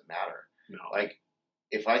 it doesn't matter. No. Like,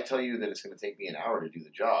 if I tell you that it's going to take me an hour to do the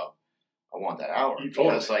job, I want that hour.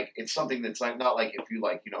 Because, like, it's something that's like, not like if you,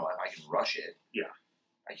 like, you know, I can rush it. Yeah.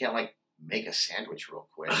 I can't, like, make a sandwich real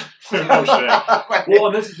quick. Oh, shit. Well,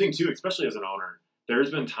 and that's the thing, too, especially as an owner.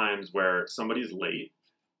 There's been times where somebody's late,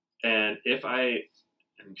 and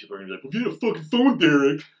and people are going to be like, well, get a fucking phone,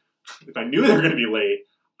 Derek. If I knew they were going to be late,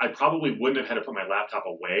 I probably wouldn't have had to put my laptop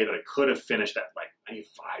away, that I could have finished at, like, I need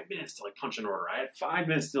 5 minutes to, like, punch an order. I had 5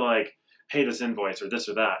 minutes to, like, pay this invoice or this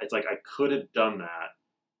or that. It's like I could have done that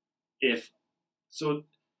so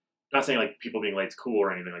not saying, like, people being late is cool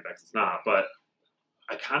or anything like that, 'cause it's not, but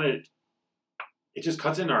it just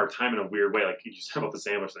cuts into our time in a weird way. Like, you just said about the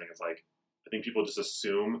sandwich thing. It's like, I think people just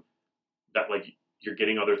assume that, like, you're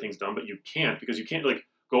getting other things done, but you can't, because you can't, like,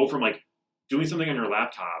 go from, like, doing something on your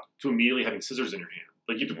laptop to immediately having scissors in your hand.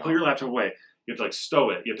 Like, you have to put your laptop away. You have to, like, stow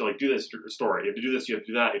it. You have to, like, do this story. You have to do this. You have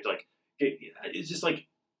to do that. You have to, like, it's just, like,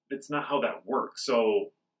 it's not how that works.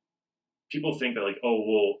 So people think that, like, oh,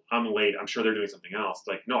 well, I'm late. I'm sure they're doing something else.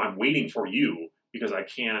 Like, no, I'm waiting for you because I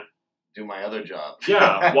can't do my other job.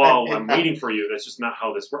 Yeah, while I'm waiting for you. That's just not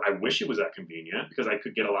how this works. I wish it was that convenient because I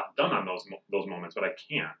could get a lot done on those moments, but I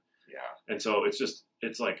can't. Yeah. And so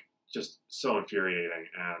it's like just so infuriating.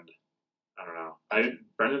 And I don't know.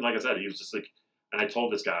 Brendan, like I said, he was just like, and I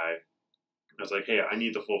told this guy, I was like, hey, I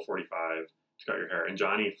need the full 45 to cut your hair. And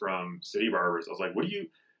Johnny from City Barbers, I was like, what do you,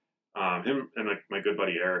 him and like my good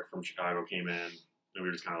buddy Eric from Chicago came in, and we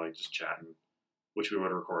were just kind of like just chatting. Wish we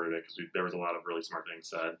would have recorded it because there was a lot of really smart things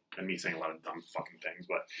said, and me saying a lot of dumb fucking things.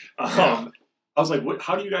 But I was like,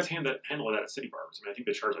 how do you guys handle that at City Barbers? I mean, I think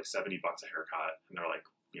they charge like $70 a haircut, and they're like,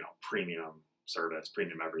 you know, premium service,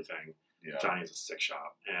 premium everything. Yeah. Johnny's a sick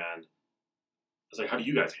shop, and I was like, how do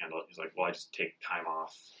you guys handle it? He's like, well, I just take time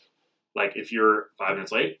off. Like, if you're 5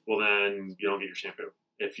 minutes late, well, then you don't get your shampoo.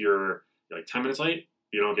 If you're like 10 minutes late,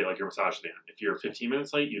 you don't get like your massage at the end. If you're 15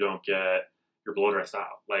 minutes late, you don't get your blow dry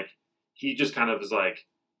style. Like, he just kind of is like,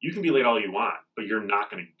 you can be late all you want, but you're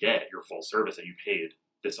not going to get your full service that you paid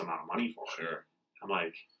this amount of money for. Sure. I'm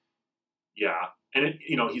like, yeah. And,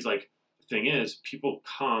 he's like, the thing is, people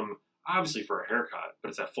come obviously for a haircut, but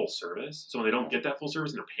it's that full service. So when they don't get that full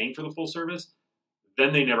service and they're paying for the full service,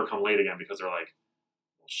 then they never come late again because they're like,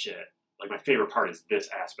 well, shit. Like, my favorite part is this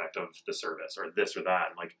aspect of the service or this or that.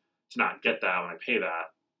 And like, to not get that when I pay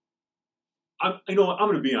that, I'm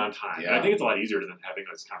going to be on time. Yeah. And I think it's a lot easier than having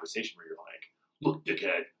this conversation where you're like, look,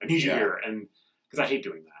 dickhead, I need you here. And because I hate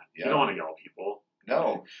doing that. Yeah. You don't want to yell at people.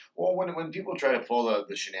 No. Well, when people try to pull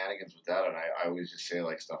the shenanigans with that, and I always just say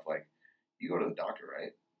like stuff like, you go to the doctor,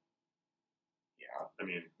 right? Yeah. I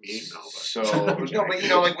mean, me, no. But. So, no, but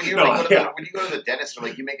like when you when you go to the dentist or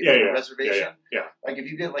like you make a reservation, yeah. Like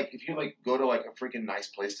if you go to like a freaking nice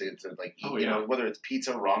place to like eat, you know, whether it's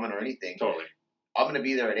pizza, ramen, or anything. Totally. I'm going to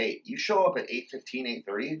be there at 8. You show up at 8:15,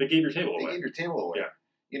 8:30. They gave your table away. They gave your table away. Yeah.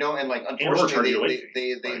 You know, and like unfortunately, I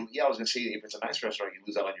was going to say if it's a nice restaurant, you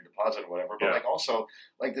lose out on your deposit or whatever. But like also,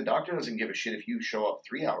 like the doctor doesn't give a shit if you show up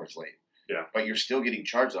 3 hours late. Yeah. But you're still getting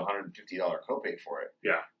charged $150 copay for it.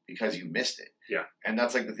 Yeah. Because you missed it. Yeah. And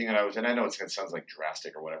that's like the thing that and I know it sounds like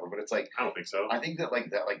drastic or whatever, but it's like I don't think so. I think that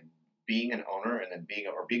being an owner and then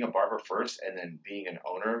being a barber first and then being an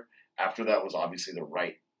owner after that was obviously the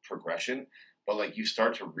right progression. But, like, you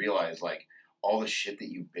start to realize, like, all the shit that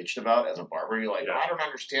you bitched about as a barber, you're like, I don't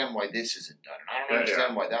understand why this isn't done. And I don't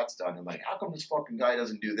understand why that's done. And, like, how come this fucking guy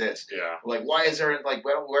doesn't do this? Yeah. Like, why is there, like,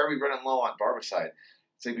 where are we running low on Barbicide?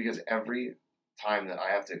 It's like, because every time that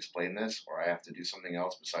I have to explain this or I have to do something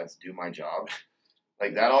else besides do my job,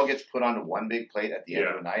 like, that all gets put onto one big plate at the end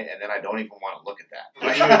of the night, and then I don't even want to look at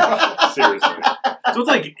that. Seriously. So it's,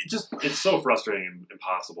 like, it's so frustrating and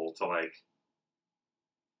impossible to, like,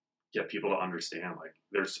 get people to understand, like,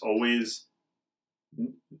 there's always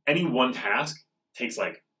any one task takes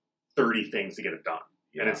like 30 things to get it done.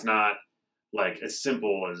 Yeah. And it's not, like as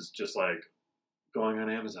simple as just like going on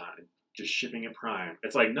Amazon and just shipping it Prime.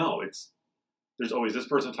 It's like, no, there's always this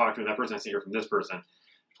person to talk to and that person has to hear from this person.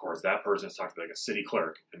 Of course, that person has talked to like a city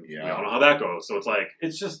clerk, and we all know how that goes. So it's like,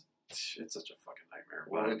 it's such a fucking nightmare.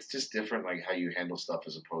 Well, it's just different, like how you handle stuff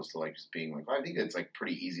as opposed to like just being like, I think it's like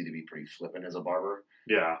pretty easy to be pretty flippant as a barber.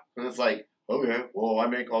 Yeah. But it's like, okay, well, I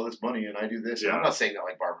make all this money and I do this. Yeah. I'm not saying that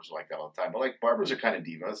like barbers are like that all the time, but like barbers are kind of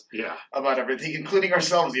divas. Yeah. About everything, including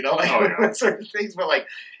ourselves, you know, like with certain things. But like,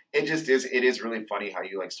 it is really funny how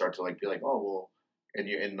you like start to like be like, oh well, and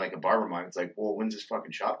you're in like a barber mind. It's like, well, when's this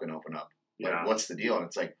fucking shop gonna open up? Like, what's the deal? And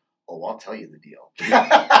it's like, oh, I'll tell you the deal.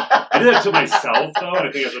 I do that to myself though, and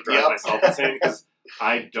I think that's what drives myself insane because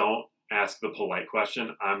I don't ask the polite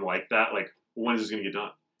question. I'm like that. Like, when is this gonna get done?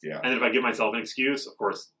 Yeah. And then if I give myself an excuse, of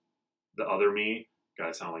course, the other me, God,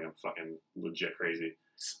 I sound like I'm fucking legit crazy.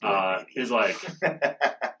 Is like,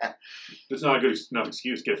 there's not a good enough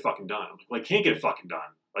excuse. Get it fucking done. I'm like, can't get it fucking done.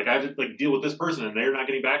 Like, I have to like deal with this person, and they're not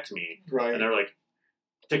getting back to me. Right. And they're like,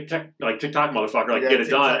 TikTok, motherfucker, like get it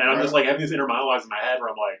done. And I'm just like having these inner monologues in my head where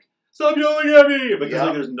I'm like, stop yelling at me, because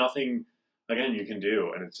like there's nothing again you can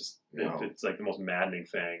do, and it's just it's like the most maddening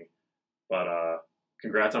thing. But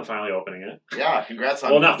congrats on finally opening it. Yeah, congrats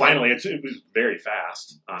on. Well, not finally. It was very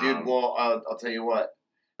fast, dude. Well, I'll tell you what.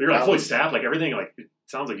 But you're like fully staffed, like everything. Like it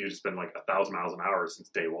sounds like you've just been like 1,000 miles an hour since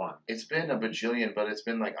day one. It's been a bajillion, but it's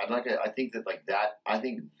been like I think that like that. I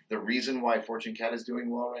think the reason why Fortune Cat is doing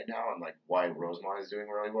well right now, and like why Rosemont is doing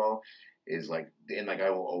really well, is like, and like I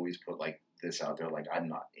will always put like this out there, like I'm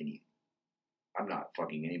not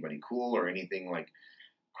fucking anybody cool or anything like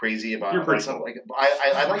crazy about myself. Cool. Like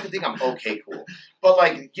I like to think I'm okay cool, but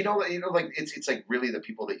like you know like it's like really the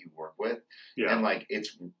people that you work with, and like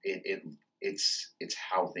it's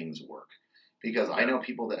how things work, because I know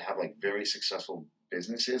people that have like very successful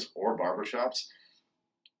businesses or barbershops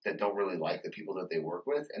that don't really like the people that they work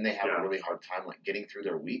with, and they have a really hard time like getting through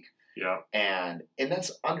their week. Yeah, and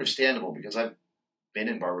that's understandable, because I've been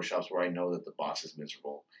in barbershops where I know that the boss is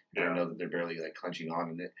miserable, and I know that they're barely like clenching on,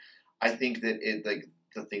 and I think that it like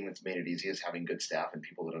the thing that's made it easy is having good staff and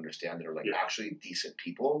people that understand, that are like actually decent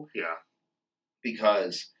people. Yeah,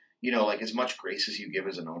 because you know, like as much grace as you give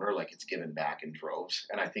as an owner, like it's given back in droves,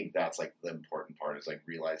 and I think that's like the important part, is like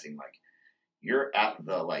realizing like you're at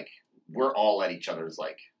the like we're all at each other's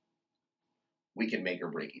like. We can make or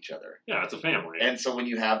break each other. Yeah, it's a family. And so when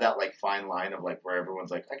you have that like fine line of like where everyone's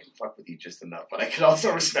like, I can fuck with you just enough, but I can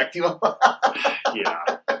also respect you a lot. Yeah.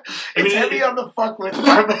 It's heavy on the fuck with.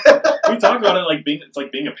 We talked about it like it's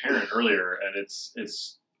like being a parent earlier, and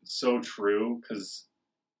it's so true, because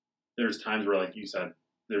there's times where, like you said,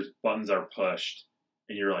 there's buttons are pushed,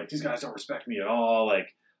 and you're like, these guys don't respect me at all, like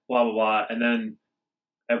blah blah blah, and then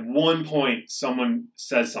at one point someone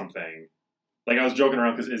says something, like I was joking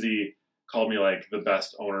around because Izzy called me like the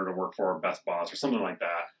best owner to work for, best boss, or something like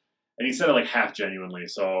that. And he said it like half genuinely,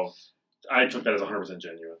 so I took that as 100%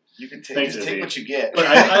 genuine. You can take what you get. But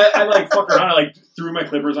I like fucked around. I like threw my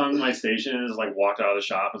clippers on my station and just like walked out of the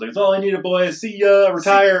shop. I was like, it's all I needed, boys. See ya,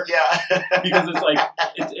 retire. Because it's like,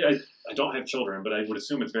 I don't have children, but I would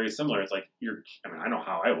assume it's very similar. It's like, I know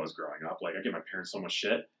how I was growing up. Like, I give my parents so much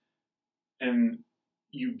shit. And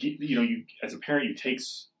you as a parent, you take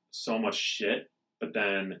so much shit, but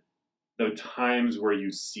then the times where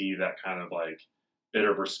you see that kind of like bit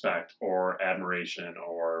of respect or admiration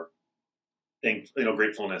or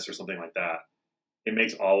gratefulness or something like that, it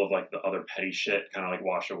makes all of like the other petty shit kind of like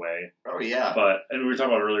wash away. Oh yeah. And we were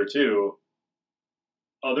talking about earlier too,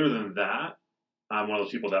 other than that, I'm one of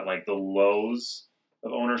those people that like the lows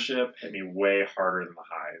of ownership hit me way harder than the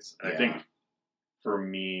highs. And I think for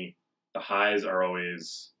me, the highs are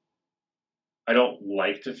always, I don't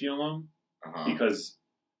like to feel them because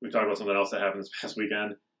we talked about something else that happened this past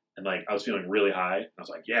weekend, and like I was feeling really high. And I was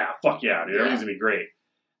like, yeah, fuck yeah, dude, everything's gonna be great.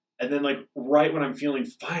 And then like right when I'm feeling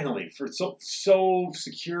finally for so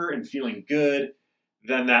secure and feeling good,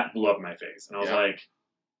 then that blew up in my face, and I was like,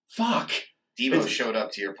 fuck. Devo showed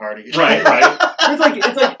up to your party. Right. It's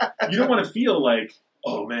like you don't want to feel like,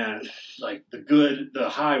 oh man, like the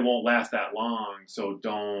high won't last that long, so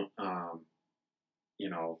don't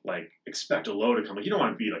like expect a low to come. Like you don't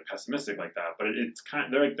want to be like pessimistic like that, but it's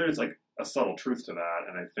kind of there's like a subtle truth to that,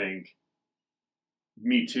 and I think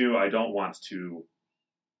me too. I don't want to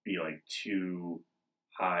be like too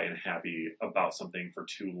high and happy about something for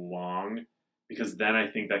too long, because then I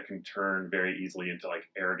think that can turn very easily into like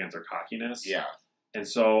arrogance or cockiness. Yeah. And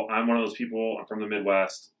so I'm one of those people. I'm from the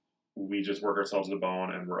Midwest. We just work ourselves to the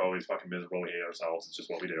bone, and we're always fucking miserable. We hate ourselves. It's just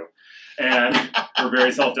what we do, and we're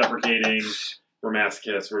very self-deprecating. We're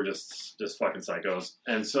masochists. We're just fucking psychos.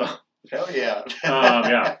 And so, hell yeah.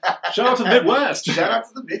 Yeah. Shout out to the Midwest. Shout out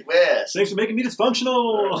to the Midwest. Thanks for making me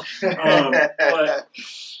dysfunctional. But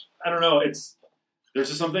I don't know. There's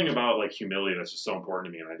just something about like humility that's just so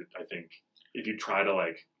important to me, and I think if you try to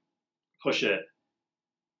like push it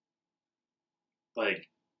like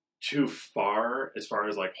too far as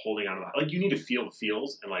like holding on to that, like you need to feel the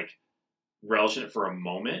feels and like relish in it for a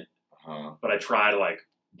moment. But I try to like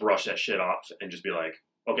brush that shit off and just be like,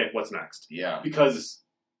 okay, what's next? Yeah. Because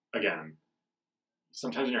again,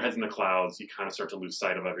 sometimes when your head's in the clouds, you kind of start to lose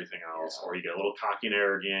sight of everything else, or you get a little cocky and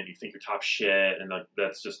arrogant. You think you're top shit, and like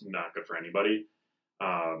that's just not good for anybody.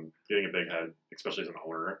 Getting a big head, especially as an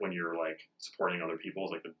owner, when you're like supporting other people,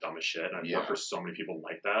 is like the dumbest shit. And I've worked for so many people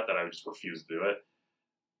like that I would just refuse to do it.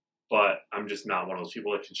 But I'm just not one of those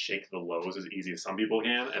people that can shake the lows as easy as some people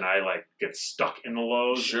can, and I like get stuck in the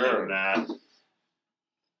lows. Sure. And that,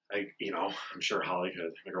 I'm sure Holly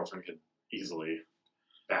my girlfriend could easily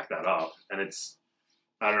back that up. And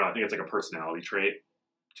I don't know, I think it's like a personality trait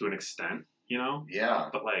to an extent, Yeah.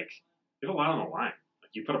 But like, you have a lot on the line.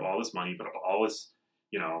 Like you put up all this money, put up all this,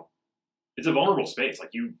 it's a vulnerable space.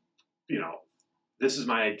 Like this is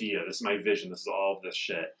my idea, this is my vision, this is all of this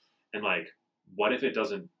shit. And like, what if it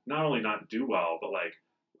doesn't not only not do well, but like,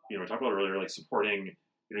 we talked about earlier, like supporting,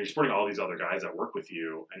 you're supporting all these other guys that work with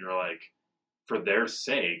you, and you're like, for their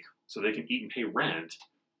sake, so they can eat and pay rent,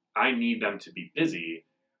 I need them to be busy.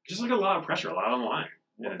 Just like a lot of pressure, a lot on the line.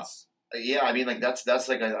 And it's yeah, I mean, like that's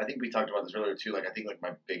like I think we talked about this earlier too. Like I think like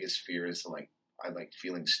my biggest fear is like I like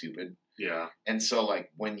feeling stupid. Yeah. And so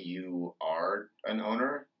like when you are an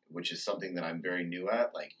owner, which is something that I'm very new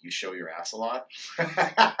at, like you show your ass a lot.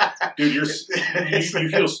 Dude, you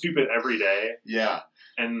feel stupid every day. Yeah.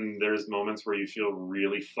 And there's moments where you feel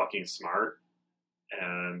really fucking smart.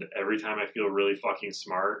 And every time I feel really fucking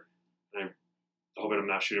smart, and I'm hoping I'm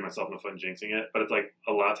not shooting myself in the foot and jinxing it, but it's like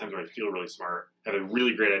a lot of times where I feel really smart, have a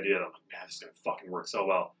really great idea that I'm like, man, this is going to fucking work so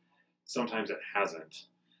well. Sometimes it hasn't.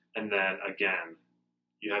 And then again,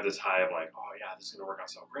 you have this high of like, oh yeah, this is going to work out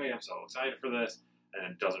so great. I'm so excited for this. And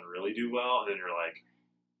it doesn't really do well. And then you're like,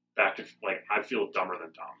 back to like, I feel dumber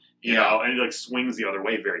than dumb, you know? And it like swings the other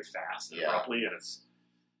way very fast and abruptly. And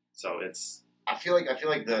I feel like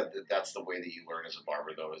that's the way that you learn as a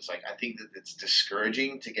barber, though. It's like I think that it's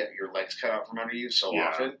discouraging to get your legs cut out from under you so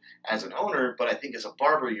often as an owner, but I think as a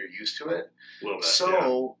barber you're used to it. A little bit,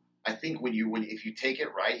 so I think if you take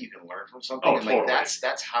it right, you can learn from something. Oh, and totally. like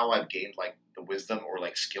that's how I've gained like the wisdom or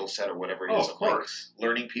like skill set or whatever it is. Of course, like,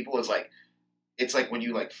 learning people is like it's like when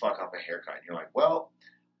you like fuck up a haircut, and you're like, well,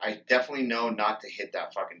 I definitely know not to hit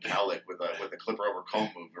that fucking cowlick with a clipper over comb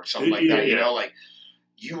move or something like that. You know, like.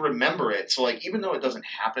 You remember it, so like even though it doesn't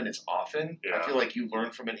happen as often, I feel like you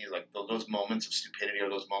learn from it. You're like those moments of stupidity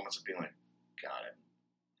or those moments of being like, God, I'm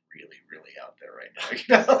really, really out there right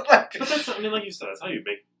now. But that's, I mean, like you said, that's how you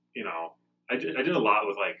make. I did a lot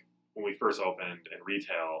with like when we first opened in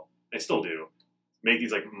retail. I still do make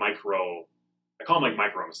these like micro. I call them like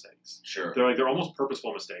micro mistakes. Sure, they're almost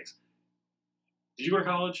purposeful mistakes. Did you go to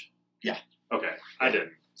college? Yeah. Okay, I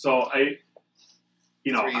didn't. So 3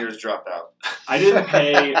 years dropped out. I didn't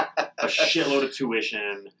pay a shitload of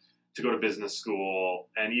tuition to go to business school,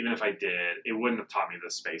 and even if I did, it wouldn't have taught me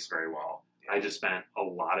this space very well. I just spent a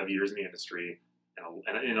lot of years in the industry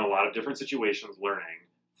and in a lot of different situations learning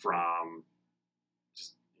from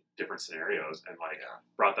just different scenarios and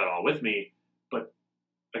brought that all with me. But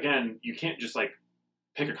again, you can't just like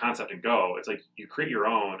pick a concept and go. It's like you create your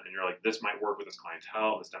own, and you're like, this might work with this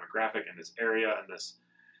clientele, this demographic, and this area, and this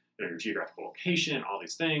your geographical location, all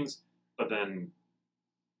these things. But then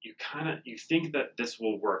you think that this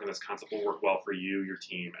will work and this concept will work well for you, your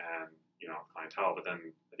team, and clientele. But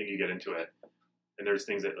then I think you get into it, and there's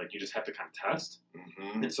things that like you just have to kind of test.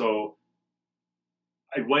 Mm-hmm. And so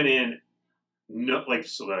I went in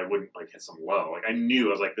so that I wouldn't like hit some low. Like I knew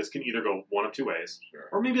I was like, this can either go one of two ways,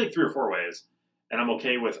 or maybe like 3 or 4 ways, and I'm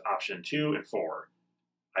okay with option 2 and 4.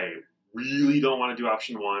 I really don't want to do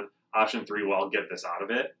option 1. Option 3, well, I'll get this out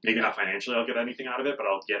of it. Maybe not financially I'll get anything out of it, but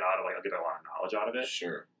I'll get a lot of knowledge out of it.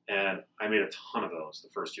 Sure. And I made a ton of those the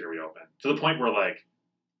first year we opened. To the point where like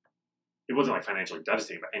it wasn't like financially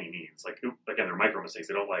devastating by any means. Like again, they're micro mistakes.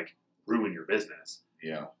 They don't like ruin your business.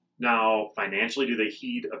 Yeah. Now, financially, do they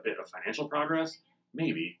heed a bit of financial progress?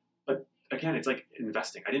 Maybe. But again, it's like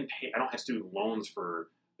investing. I don't have student loans for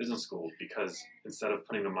business school because instead of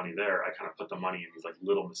putting the money there, I kind of put the money in these like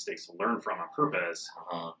little mistakes to learn from on purpose.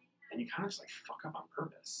 Uh-huh. And you kind of just like fuck up on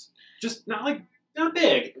purpose. Just not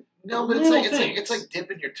big. No, but it's like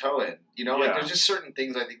dipping your toe in. Like there's just certain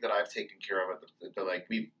things I think that I've taken care of that like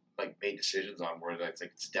we've like made decisions on where it's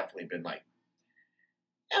like it's definitely been like,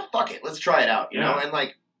 yeah, fuck it, let's try it out. You know, and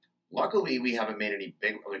like Luckily, we haven't made any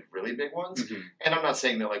big, like really big ones. Mm-hmm. And I'm not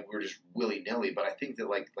saying that like we're just willy nilly, but I think that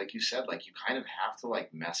like you said, like you kind of have to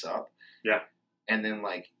like mess up. Yeah. And then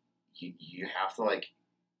like you have to like.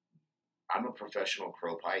 I'm a professional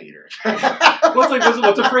crow pie eater. Well, it's like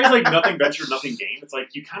what's a phrase like nothing ventured, nothing gained. It's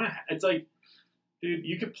like you kind of. It's like, dude,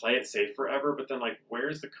 you could play it safe forever, but then like,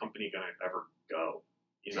 where's the company gonna ever go?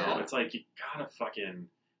 You know, it's like you gotta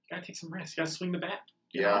take some risks. You gotta swing the bat.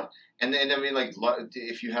 Yeah, and then I mean, like,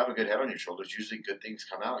 if you have a good head on your shoulders, usually good things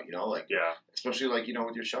come out. You know, like especially like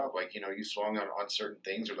with your shop, like you swung on certain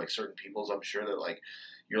things or like certain people's. I'm sure that like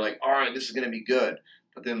you're like, all right, this is gonna be good.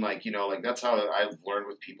 But then like like that's how I've learned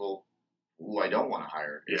with people who I don't want to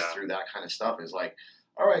hire is through that kind of stuff. Is like,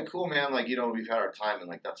 all right, cool, man. Like we've had our time and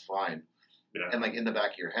like that's fine. Yeah. And like in the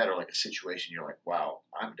back of your head or like a situation, you're like, wow,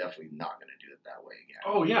 I'm definitely not gonna do it that way again.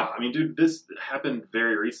 Oh yeah, I mean, dude, this happened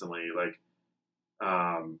very recently. Like.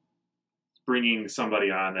 Bringing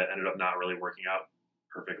somebody on that ended up not really working out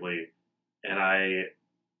perfectly, and I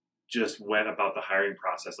just went about the hiring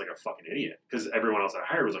process like a fucking idiot because everyone else I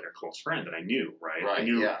hired was like a close friend that I knew, right? I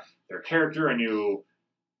knew their character, I knew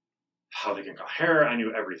how they can cut hair, I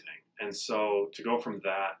knew everything, and so to go from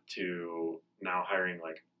that to now hiring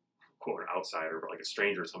like quote an outsider or like a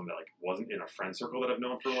stranger, someone that like wasn't in a friend circle that I've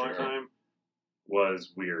known for a long time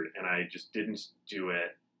was weird, and I just didn't do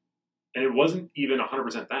it. And it wasn't even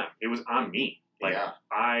 100% them. It was on me. Like,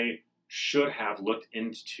 I should have looked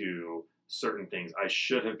into certain things. I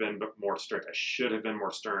should have been more strict. I should have been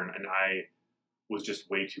more stern. And I was just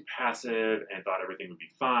way too passive and thought everything would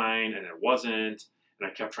be fine. And it wasn't.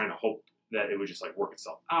 And I kept trying to hope that it would just, like, work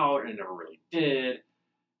itself out. And it never really did.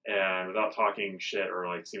 And without talking shit or,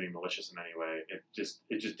 like, seeming malicious in any way, it just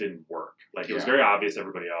didn't work. Like, it was very obvious to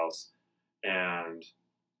everybody else. And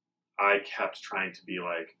I kept trying to be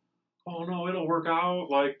like, oh no, it'll work out.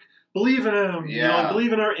 Like, believe in him.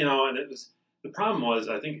 Believe in her. And it was the problem was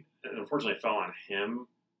I think it unfortunately fell on him.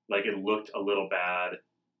 Like it looked a little bad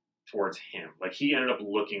towards him. Like he ended up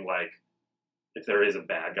looking like if there is a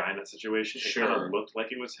bad guy in that situation, it kind of looked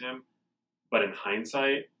like it was him. But in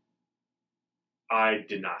hindsight, I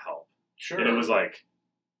did not help. Sure. And it was like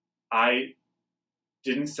I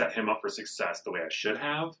didn't set him up for success the way I should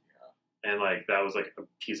have. Yeah. And like that was like a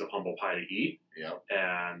piece of humble pie to eat. Yeah.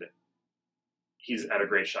 And he's at a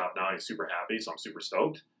great shop now. He's super happy, so I'm super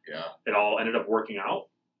stoked. Yeah. It all ended up working out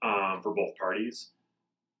for both parties,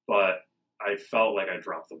 but I felt like I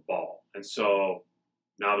dropped the ball. And so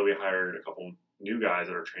now that we hired a couple new guys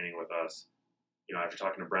that are training with us, after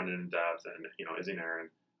talking to Brendan and Debs and, Izzy and Aaron,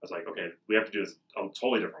 I was like, okay, we have to do this a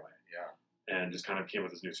totally different way. Yeah. And just kind of came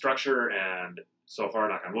with this new structure. And so far,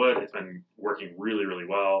 knock on wood, it's been working really, really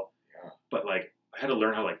well. Yeah. But like, I had to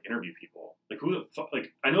learn how to like interview people. Like who the fuck?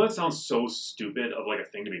 Like I know that sounds so stupid of like a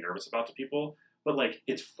thing to be nervous about to people, but like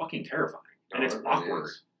it's fucking terrifying and it's awkward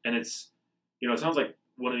and it's it sounds like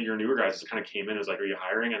one of your newer guys just kind of came in and was like, "Are you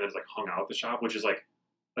hiring?" and then like hung out at the shop, which is like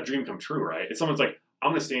a dream come true, right? It's someone's like,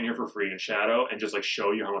 "I'm gonna stay in here for free and shadow and just like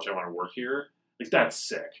show you how much I want to work here." Like that's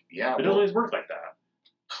sick. Yeah, it doesn't always work like that.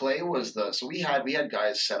 Clay was so we had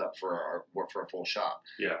guys set up for a full shop.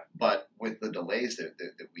 Yeah. But with the delays that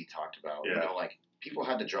we talked about, like people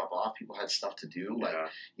had to drop off, people had stuff to do, like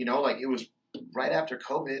like it was right after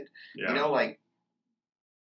COVID. Yeah. Like